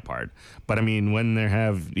speculation on my part. But I mean, when there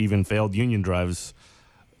have even failed union drives,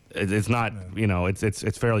 it's not.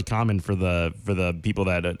 It's fairly common for the people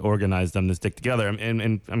that organize them to stick together.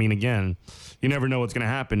 And I mean, again, you never know what's going to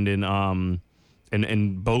happen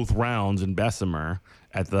in both rounds in Bessemer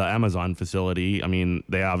at the Amazon facility. I mean,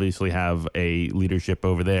 they obviously have a leadership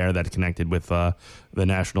over there that's connected with the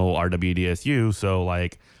national RWDSU. So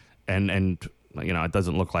and it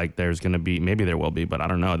doesn't look like there's going to be, maybe there will be, but I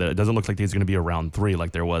don't know. It doesn't look like there's going to be a round 3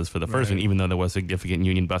 like there was for the first one, even though there was significant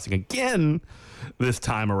union busting again this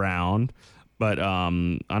time around. But I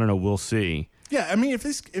don't know. We'll see. Yeah, I mean, if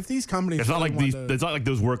these companies, it's not like it's not like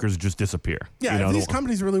those workers just disappear. Yeah, if these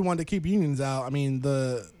companies really want to keep unions out, I mean,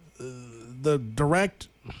 the direct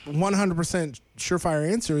 100%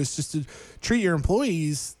 surefire answer is just to treat your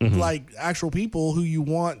employees like actual people who you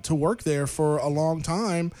want to work there for a long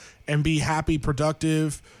time and be happy,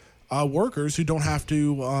 productive workers who don't have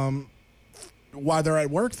to, while they're at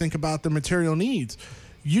work, think about their material needs.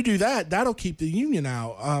 You do that, that'll keep the union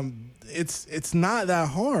out. It's not that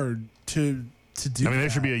hard to do. I mean, there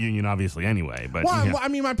should be a union, obviously, anyway. But well, I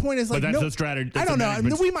mean, my point is, like, but that's a strategy. I don't know.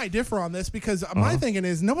 We might differ on this because my thinking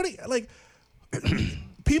is nobody, like,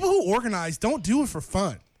 people who organize don't do it for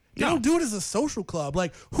fun. They don't do it as a social club.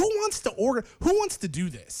 Like, who wants to do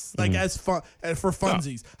this? Like, as fun, for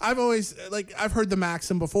funsies. I've heard the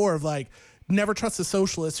maxim before of, like, never trust a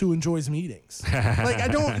socialist who enjoys meetings. I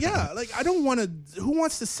don't want to. Who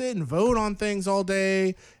wants to sit and vote on things all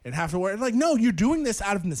day and have to work? Like, no, you're doing this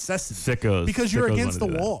out of necessity. Sickos. Because you're against the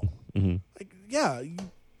wall. Like, yeah.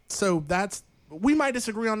 So we might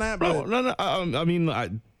disagree on that, but no. I mean, I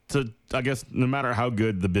guess no matter how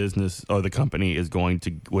good the business or the company is going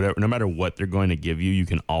to, whatever, no matter what they're going to give you, you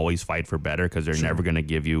can always fight for better because they're never going to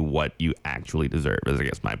give you what you actually deserve. Is I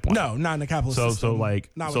guess my point. No, not in the capitalist system.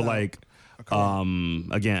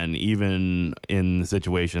 Again, even in the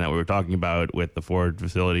situation that we were talking about with the Ford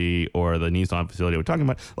facility or the Nissan facility, we're talking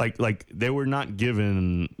about like they were not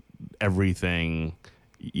given everything.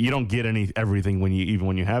 You don't get everything when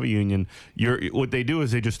you have a union. What they do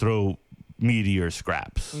is they just throw meteor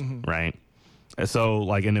scraps, right?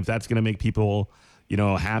 So and if that's going to make people,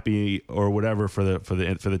 happy or whatever for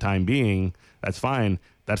the time being, that's fine.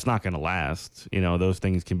 That's not going to last. Those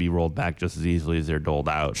things can be rolled back just as easily as they're doled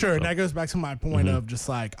out. Sure, and that goes back to my point of just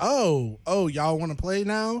like, oh, y'all want to play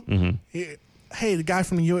now? Hey, the guy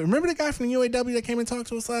from the remember the guy from the UAW that came and talked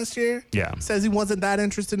to us last year? Yeah. Says he wasn't that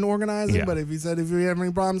interested in organizing, but if you have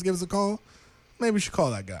any problems, give us a call. Maybe we should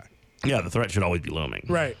call that guy. Yeah, the threat should always be looming.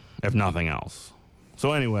 Right. If nothing else.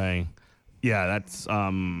 So anyway, yeah, that's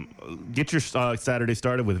get your Saturday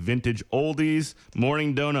started with Vintage Oldies,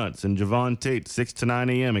 Morning Donuts, and Javon Tate, 6 to 9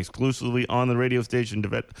 a.m., exclusively on the radio station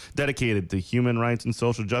dedicated to human rights and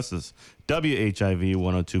social justice, WHIV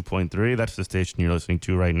 102.3. That's the station you're listening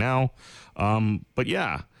to right now. But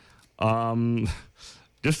yeah,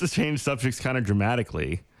 just to change subjects kind of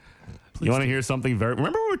dramatically, Please you want to hear something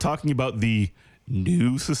remember we were talking about the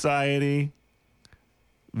New Society?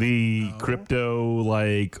 The crypto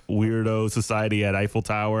weirdo society at Eiffel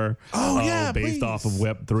Tower. Oh yeah, based off of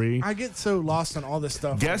Web3. I get so lost on all this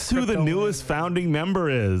stuff. Guess who the newest founding member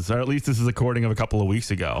is? Or at least this is according of a couple of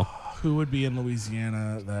weeks ago. Who would be in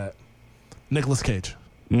Louisiana? That Nicolas Cage.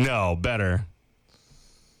 No, better.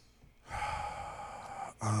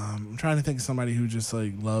 I'm trying to think of somebody who just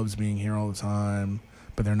loves being here all the time,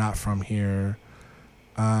 but they're not from here.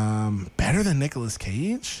 Better than Nicolas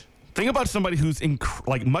Cage? Think about somebody who's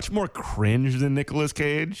much more cringe than Nicolas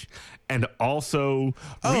Cage, and also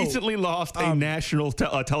recently lost a national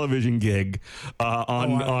television gig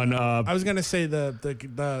on. I was gonna say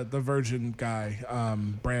the Virgin guy,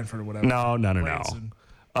 Branford or whatever. No. Branson.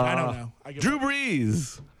 I don't know. Drew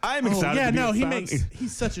Brees. I'm excited. Yeah, no,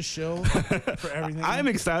 he's such a shill for everything. I'm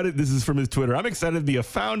excited. This is from his Twitter. I'm excited to be a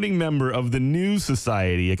founding member of the New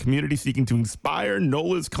Society, a community seeking to inspire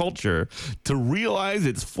NOLA's culture to realize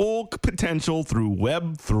its full potential through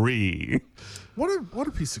Web3. What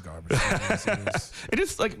a piece of garbage. It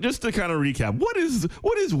just to kind of recap, what is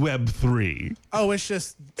Web3? Oh, it's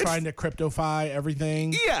just trying to cryptofy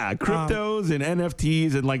everything. Yeah, cryptos and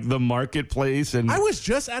NFTs and the marketplace. And I was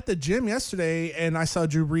just at the gym yesterday and I saw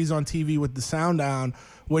Drew Brees on TV with the sound down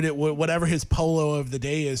with whatever his polo of the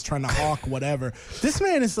day is, trying to hawk whatever. This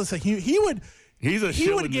man is just he would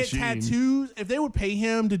get tattoos if they would pay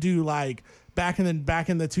him to do back in the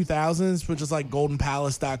 2000s, which is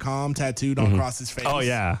goldenpalace.com tattooed on across his face. Oh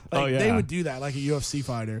yeah. They would do that like a UFC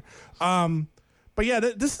fighter. But yeah,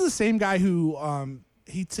 this is the same guy who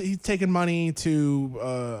he's taking money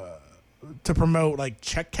to promote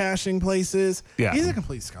check cashing places. Yeah. He's a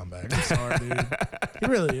complete scumbag. I'm sorry, dude. He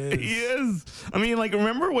really is. He is. I mean,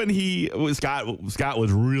 remember when Scott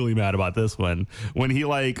was really mad about this one when he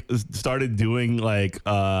started doing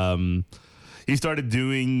he started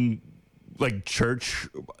doing like church,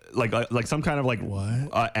 like some kind of like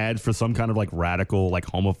What? ads for some kind of like radical like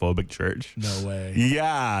homophobic church. No way.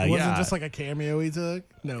 Yeah, It wasn't yeah. just like a cameo he took?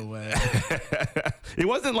 No way. It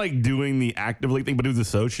wasn't like doing the actively thing, but it was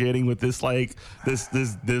associating with this like this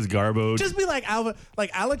garbo. Just be like Alec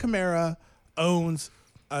Kamara owns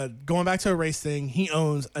going back to a race thing,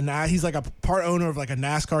 he's like a part owner of like a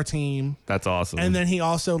NASCAR team. That's awesome. And then he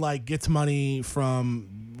also like gets money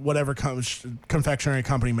from whatever confectionery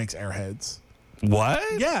company makes Airheads. What?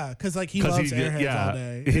 Yeah, because like he loves Airheads all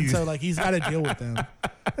day, and so like he's got to deal with them.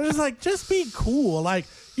 And it's like, just be cool. Like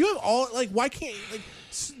you have all like, why can't like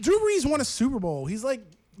Drew Brees won a Super Bowl? He's like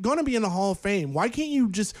gonna be in the Hall of Fame. Why can't you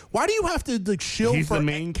just? Why do you have to like shield? He's the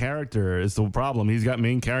main character. Is the problem? He's got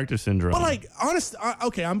main character syndrome. But like,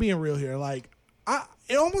 okay, I'm being real here. Like,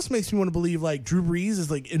 it almost makes me want to believe like Drew Brees is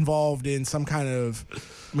like involved in some kind of.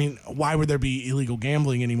 I mean, why would there be illegal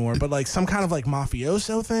gambling anymore? But like some kind of like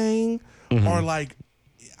mafioso thing, or like.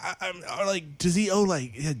 Or like, does he owe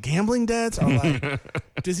like gambling debts, or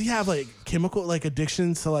like, does he have like chemical like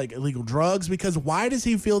addictions to like illegal drugs? Because why does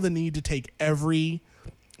he feel the need to take every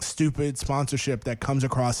stupid sponsorship that comes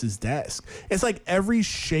across his desk? It's like every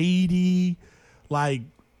shady, like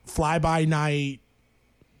fly by night,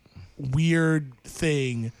 weird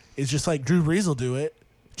thing is just like Drew Brees will do it.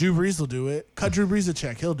 Drew Brees will do it. Cut Drew Brees a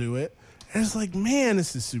check, he'll do it. And it's like, man,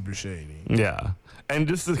 this is super shady. Yeah. And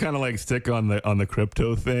just to kind of like stick on the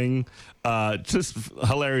crypto thing, just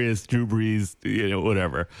hilarious. Drew Brees,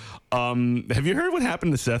 whatever. Have you heard what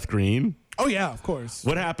happened to Seth Green? Oh yeah, of course.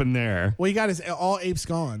 What happened there? Well, he got his all apes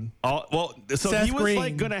gone. So Seth he was Green.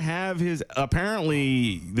 like going to have his.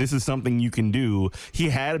 Apparently, this is something you can do. He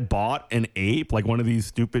had bought an ape, like one of these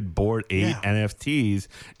stupid Bored Ape NFTs,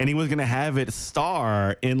 and he was going to have it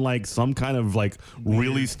star in like some kind of like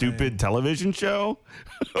really stupid television show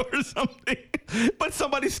or something. But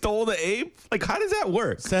somebody stole the ape. Like, how does that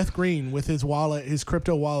work? Seth Green with his wallet, his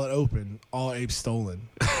crypto wallet open, all apes stolen.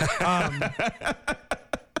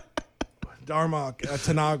 Darmok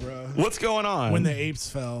Tanagra. What's going on? When the apes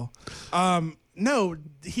fell. No,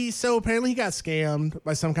 apparently he got scammed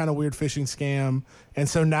by some kind of weird phishing scam, and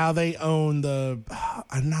so now they own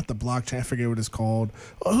not the blockchain. I forget what it's called.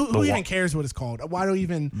 Who even cares what it's called? Why do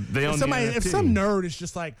even? They own if some nerd is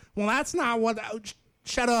just like, well, that's not what.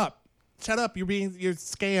 Shut up, you're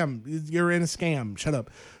scam. You're in a scam. Shut up.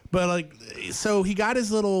 But like, so he got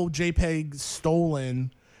his little JPEG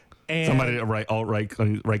stolen. And somebody right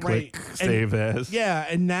click save as. Yeah,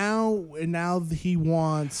 and now he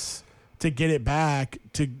wants to get it back.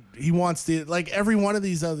 He wants to, like every one of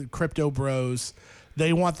these other crypto bros,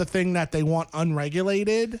 they want the thing that they want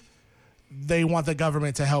unregulated. They want the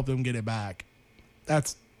government to help them get it back.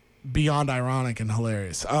 That's beyond ironic and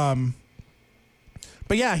hilarious.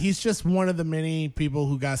 But yeah, he's just one of the many people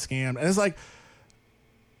who got scammed, and it's like.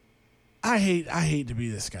 I hate to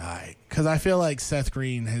be this guy because I feel like Seth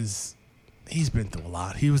Green he's been through a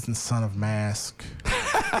lot. He was in Son of Mask.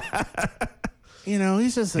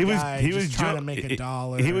 He's just a guy he was trying to make a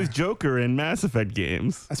dollar. He was Joker in Mass Effect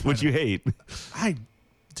games, which you hate. I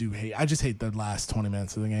do hate. I just hate the last 20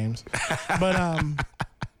 minutes of the games. But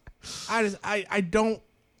I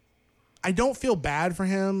don't feel bad for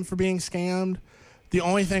him for being scammed. The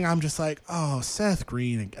only thing I'm just like, oh, Seth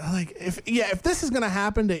Green. Like, if this is going to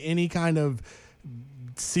happen to any kind of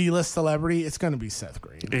C-list celebrity, it's going to be Seth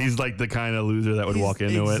Green. He's like the kind of loser that would walk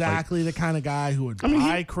into it. Exactly the kind of guy who would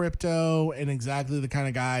buy crypto, and exactly the kind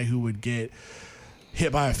of guy who would get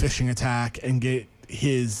hit by a phishing attack and get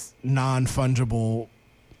his non-fungible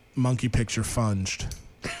monkey picture funged.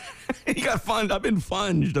 He got funged. I've been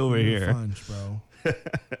funged over here. Funged, bro.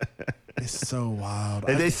 It's so wild.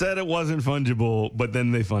 And they said it wasn't fungible, but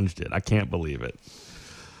then they funged it. I can't believe it.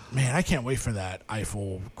 Man, I can't wait for that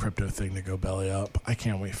Eiffel crypto thing to go belly up. I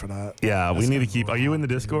can't wait for that. Yeah, we need to keep. Are you in the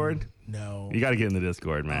Discord? No. You got to get in the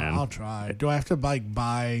Discord, man. I'll try. Do I have to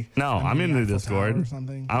buy? No, I'm in the Eiffel Discord. Tower or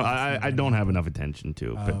something? I don't have enough attention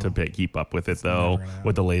to keep up with it though. never gonna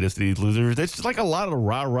With the latest of these losers, it's just like a lot of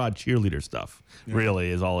rah cheerleader stuff. Yeah.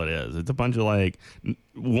 Really, is all it is. It's a bunch of like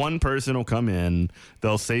one person will come in,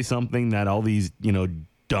 they'll say something that all these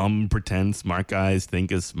dumb pretend smart guys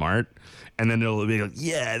think is smart, and then they'll be like,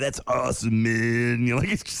 yeah, that's awesome, man.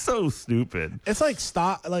 It's just so stupid. It's like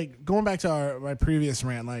going back to my previous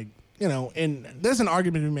rant, and there's an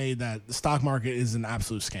argument to be made that the stock market is an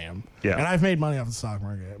absolute scam. Yeah. And I've made money off the stock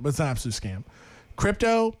market, but it's an absolute scam.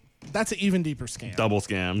 Crypto, that's an even deeper scam. Double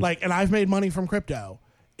scam. And I've made money from crypto.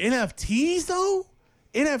 NFTs though?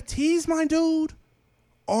 NFTs, my dude?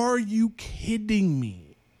 Are you kidding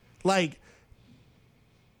me?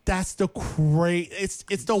 That's the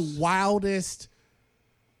it's the wildest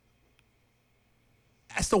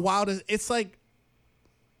It's the wildest. It's like,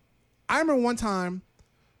 I remember one time,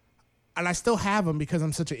 and I still have them because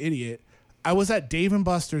I'm such an idiot. I was at Dave and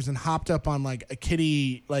Buster's and hopped up on like a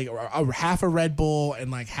kitty, like half a Red Bull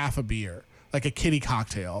and like half a beer, like a kitty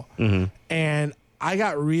cocktail. And I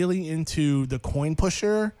got really into the coin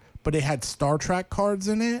pusher, but it had Star Trek cards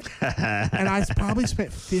in it. And I probably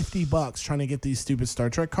spent $50 trying to get these stupid Star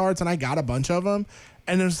Trek cards, and I got a bunch of them.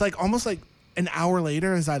 And it was like almost like an hour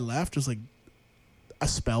later as I left, it was like a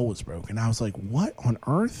spell was broken. I was like, what on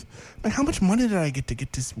earth? Like, how much money did I get to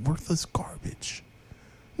get this worthless garbage?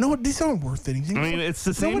 No, these aren't worth anything. I mean, it's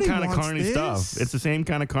the same kind of carny stuff. It's the same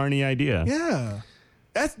kind of carny idea. Yeah.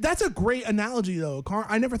 That's a great analogy, though.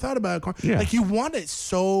 I never thought about it. Yeah. Like, you want it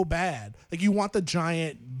so bad. Like, you want the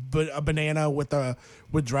giant a banana with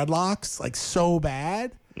dreadlocks, like, so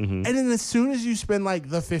bad. And then as soon as you spend, like,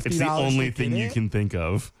 the $50, it's the only thing you can think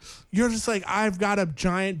of. You're just like, I've got a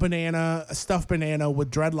giant banana, a stuffed banana with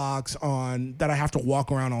dreadlocks on that I have to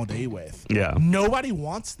walk around all day with. Yeah. Nobody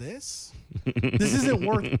wants this. This isn't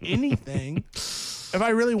worth anything. If I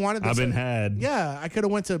really wanted this, I've been had. Yeah, I could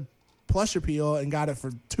have went to Plush Appeal and got it for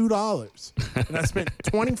 $2, and I spent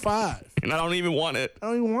 $25. And I don't even want it. I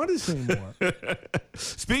don't even want this anymore.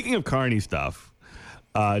 Speaking of carny stuff,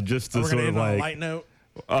 just to We're sort gonna of end on a like, light note.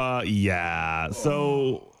 yeah.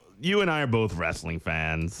 So you and I are both wrestling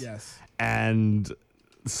fans. Yes. And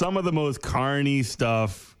some of the most carny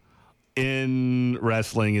stuff in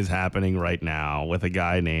wrestling is happening right now with a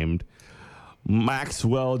guy named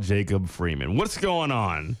Maxwell Jacob Freeman. What's going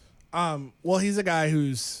on? Well, he's a guy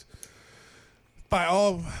who's by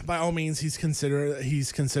all means he's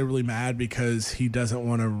considerably mad because he doesn't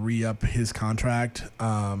want to re-up his contract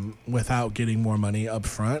without getting more money up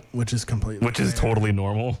front, which is totally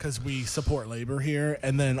normal because we support labor here.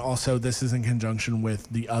 And then also this is in conjunction with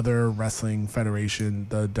the other wrestling federation,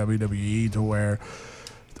 the WWE, to where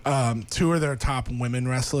two of their top women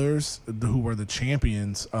wrestlers who were the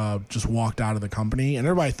champions just walked out of the company, and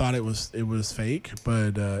everybody thought it was fake,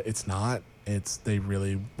 but it's not. They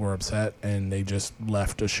really were upset, and they just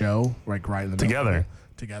left a show like right in the middle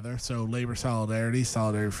together. So labor solidarity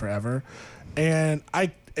forever. And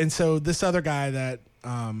so this other guy that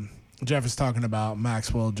Jeff is talking about,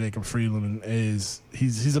 Maxwell Jacob Freeland,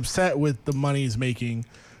 he's upset with the money he's making,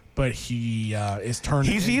 but he is turned.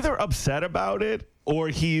 He's either upset about it or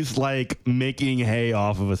he's like making hay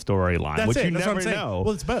off of a storyline, which you never know.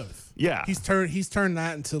 Well, it's both. Yeah, he's turned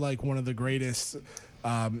that into like one of the greatest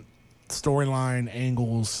storyline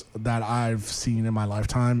angles that I've seen in my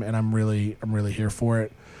lifetime, and I'm really here for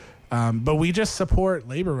it. But we just support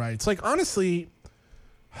labor rights. Like, honestly,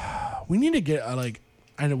 we need to get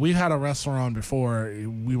I know we've had a wrestler on before.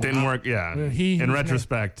 Didn't work. Yeah. In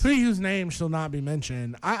retrospect, he whose name shall not be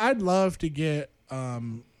mentioned. I'd love to get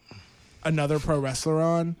another pro wrestler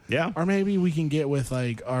on. Yeah. Or maybe we can get with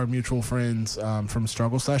like our mutual friends from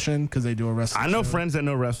Struggle Session, because they do a wrestling I know show. friends that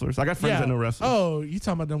know wrestlers. I got friends that know wrestlers. Oh, you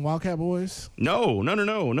talking about them Wildcat boys? No.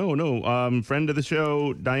 Friend of the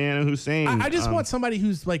show, Diana Hussein. I just want somebody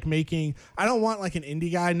who's like making. I don't want like an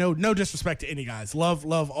indie guy. No disrespect to indie guys. Love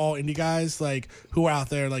all indie guys like who are out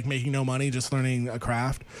there like making no money, just learning a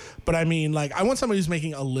craft. But I mean, like, I want somebody who's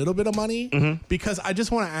making a little bit of money, because I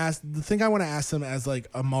just want to ask. The thing I want to ask them as like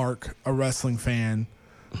a wrestling fan,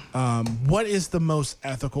 what is the most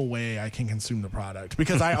ethical way I can consume the product?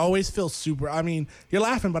 Because I always feel super. I mean, you're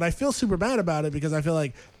laughing, but I feel super bad about it because I feel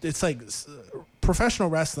like it's like professional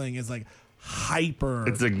wrestling is like hyper.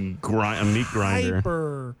 It's a meat grinder.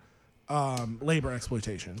 Hyper labor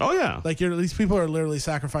exploitation. Oh yeah, like these people are literally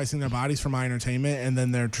sacrificing their bodies for my entertainment, and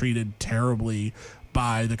then they're treated terribly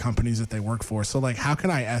by the companies that they work for. So like, how can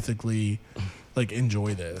I ethically like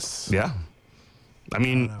enjoy this? Yeah, I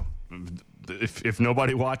mean, if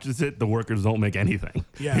nobody watches it, the workers don't make anything.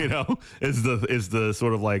 Yeah, you know, is the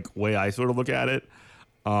sort of like way I sort of look at it.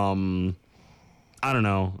 I don't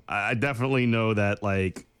know. I definitely know that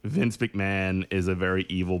like Vince McMahon is a very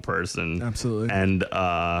evil person. Absolutely. And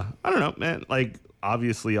I don't know, man. Like,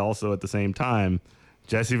 obviously, also at the same time,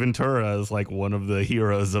 Jesse Ventura is like one of the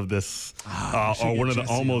heroes of this, or one of the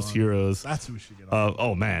almost heroes. That's who we should get on.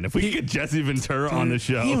 Oh man, if we could get Jesse Ventura on the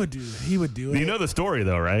show, he would do it. You know the story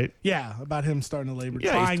though, right? Yeah, about him starting a labor,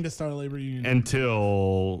 trying to start a labor union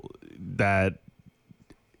until that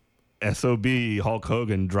SOB Hulk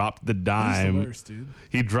Hogan dropped the dime. He's the worst, dude.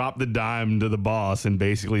 He dropped the dime to the boss and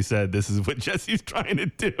basically said, "This is what Jesse's trying to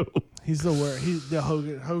do." He's the worst.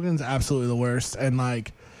 Hogan's absolutely the worst, and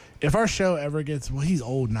like. If our show ever gets, well, he's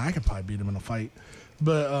old and I could probably beat him in a fight,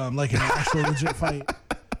 but like an actual legit fight.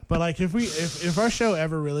 But like if our show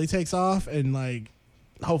ever really takes off and like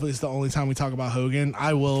hopefully it's the only time we talk about Hogan.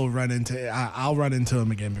 I'll run into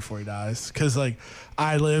him again before he dies. Because, like,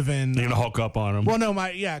 I live in... You're going to hulk up on him. Well, no,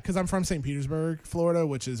 because I'm from St. Petersburg, Florida,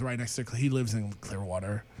 which is right next to... He lives in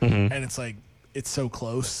Clearwater. And it's, like, it's so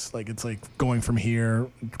close. Like, it's, like, going from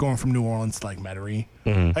New Orleans to, like, Metairie.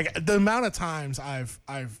 Like, the amount of times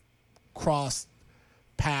I've crossed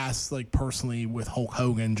paths, like, personally with Hulk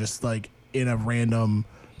Hogan just, like, in a random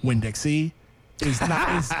Winn-Dixie is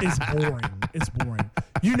boring. It's boring.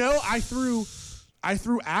 You know, I threw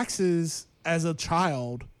axes as a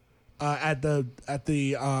child at the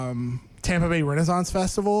Tampa Bay Renaissance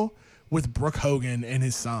Festival with Brooke Hogan and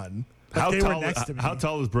his son. Like, they were next to me. How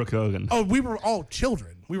tall was Brooke Hogan? Oh, we were all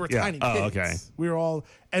children. We were tiny kids. Oh, okay. We were all,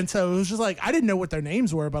 and so it was just like I didn't know what their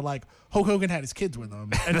names were, but like Hulk Hogan had his kids with him,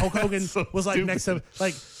 and Hulk Hogan was like next to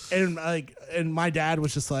and my dad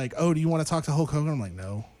was just like, "Oh, do you want to talk to Hulk Hogan?" I'm like,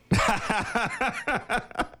 "No."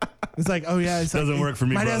 It's like, oh yeah, it's doesn't like, work for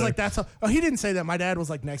me. My brother. dad's like, that's. Oh, he didn't say that. My dad was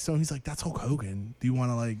like next to him. He's like, that's Hulk Hogan. Do you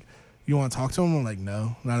want to talk to him? I'm like,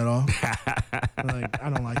 no, not at all. I'm like, I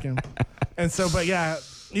don't like him. And so, but yeah,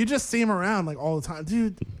 you just see him around like all the time,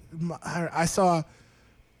 dude. I saw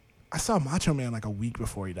Macho Man like a week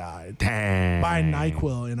before he died. Dang. By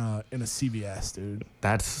NyQuil in a CVS, dude.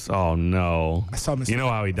 That's no. I saw Mr. You know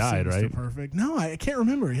how he died, Mr. right? Perfect. No, I can't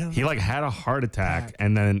remember. Yeah. He like had a heart attack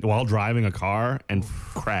and then while driving a car and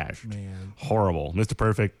crashed. Man, horrible. Mr.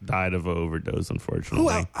 Perfect died of an overdose,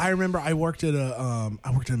 unfortunately. I remember I worked at a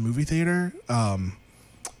movie theater.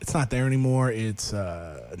 It's not there anymore. It's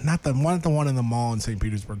not the one in the mall in St.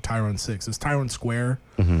 Petersburg, Tyrone 6. It's Tyrone Square.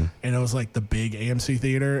 And it was like the big AMC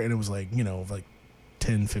theater, and it was like, you know, like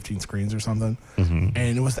 10, 15 screens or something.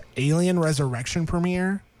 And it was the Alien Resurrection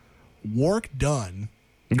premiere. Warwick Dunn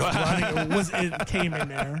came in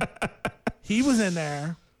there. He was in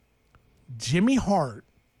there. Jimmy Hart.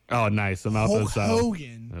 Oh, nice. I'm out Hulk those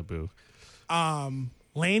Hogan. Oh, boo.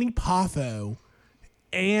 Lanny Poffo.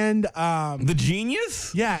 And The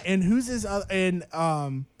Genius? yeah, and who's his and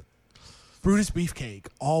Brutus Beefcake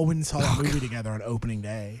all went and saw that movie together on opening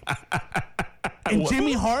day. And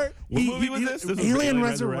Jimmy Hart, what movie was this? This was Alien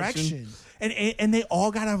Resurrection. And they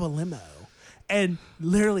all got out of a limo. And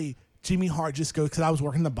literally Jimmy Hart just goes, because I was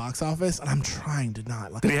working the box office and I'm trying to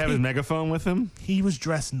not. Like, Did he have his megaphone with him? he was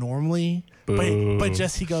dressed normally, but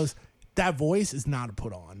just he goes, that voice is not a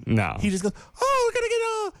put on. No. He just goes, oh, can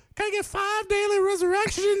I get 5 daily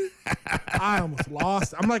resurrection? I almost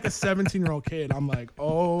lost. I'm like a 17-year-old kid. I'm like,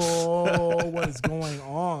 oh, what is going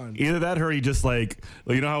on? Either that or he just like,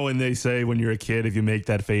 you know how when they say when you're a kid, if you make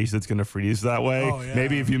that face, it's going to freeze that way? Oh, yeah.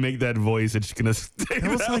 Maybe if you make that voice, it's going to stay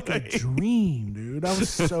That was like way. a dream, dude. That was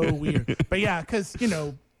so weird. But yeah, because, you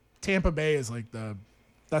know, Tampa Bay is like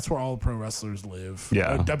that's where all pro wrestlers live.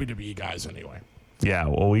 Yeah. WWE guys anyway. Yeah,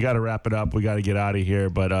 well, we got to wrap it up. We got to get out of here.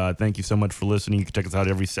 But thank you so much for listening. You can check us out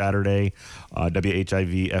every Saturday,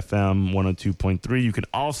 WHIV FM 102.3. You can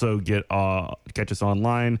also catch us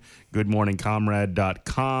online,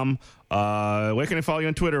 goodmorningcomrade.com. Where can I follow you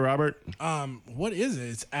on Twitter, Robert? What is it?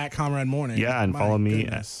 It's at Comrade Morning. Yeah, and My follow me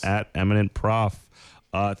goodness. at Eminent Prof.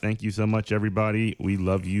 Thank you so much, everybody. We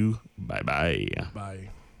love you. Bye-bye. Bye.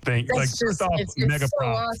 That's Like, just, first off, it's mega so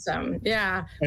props. awesome. Yeah.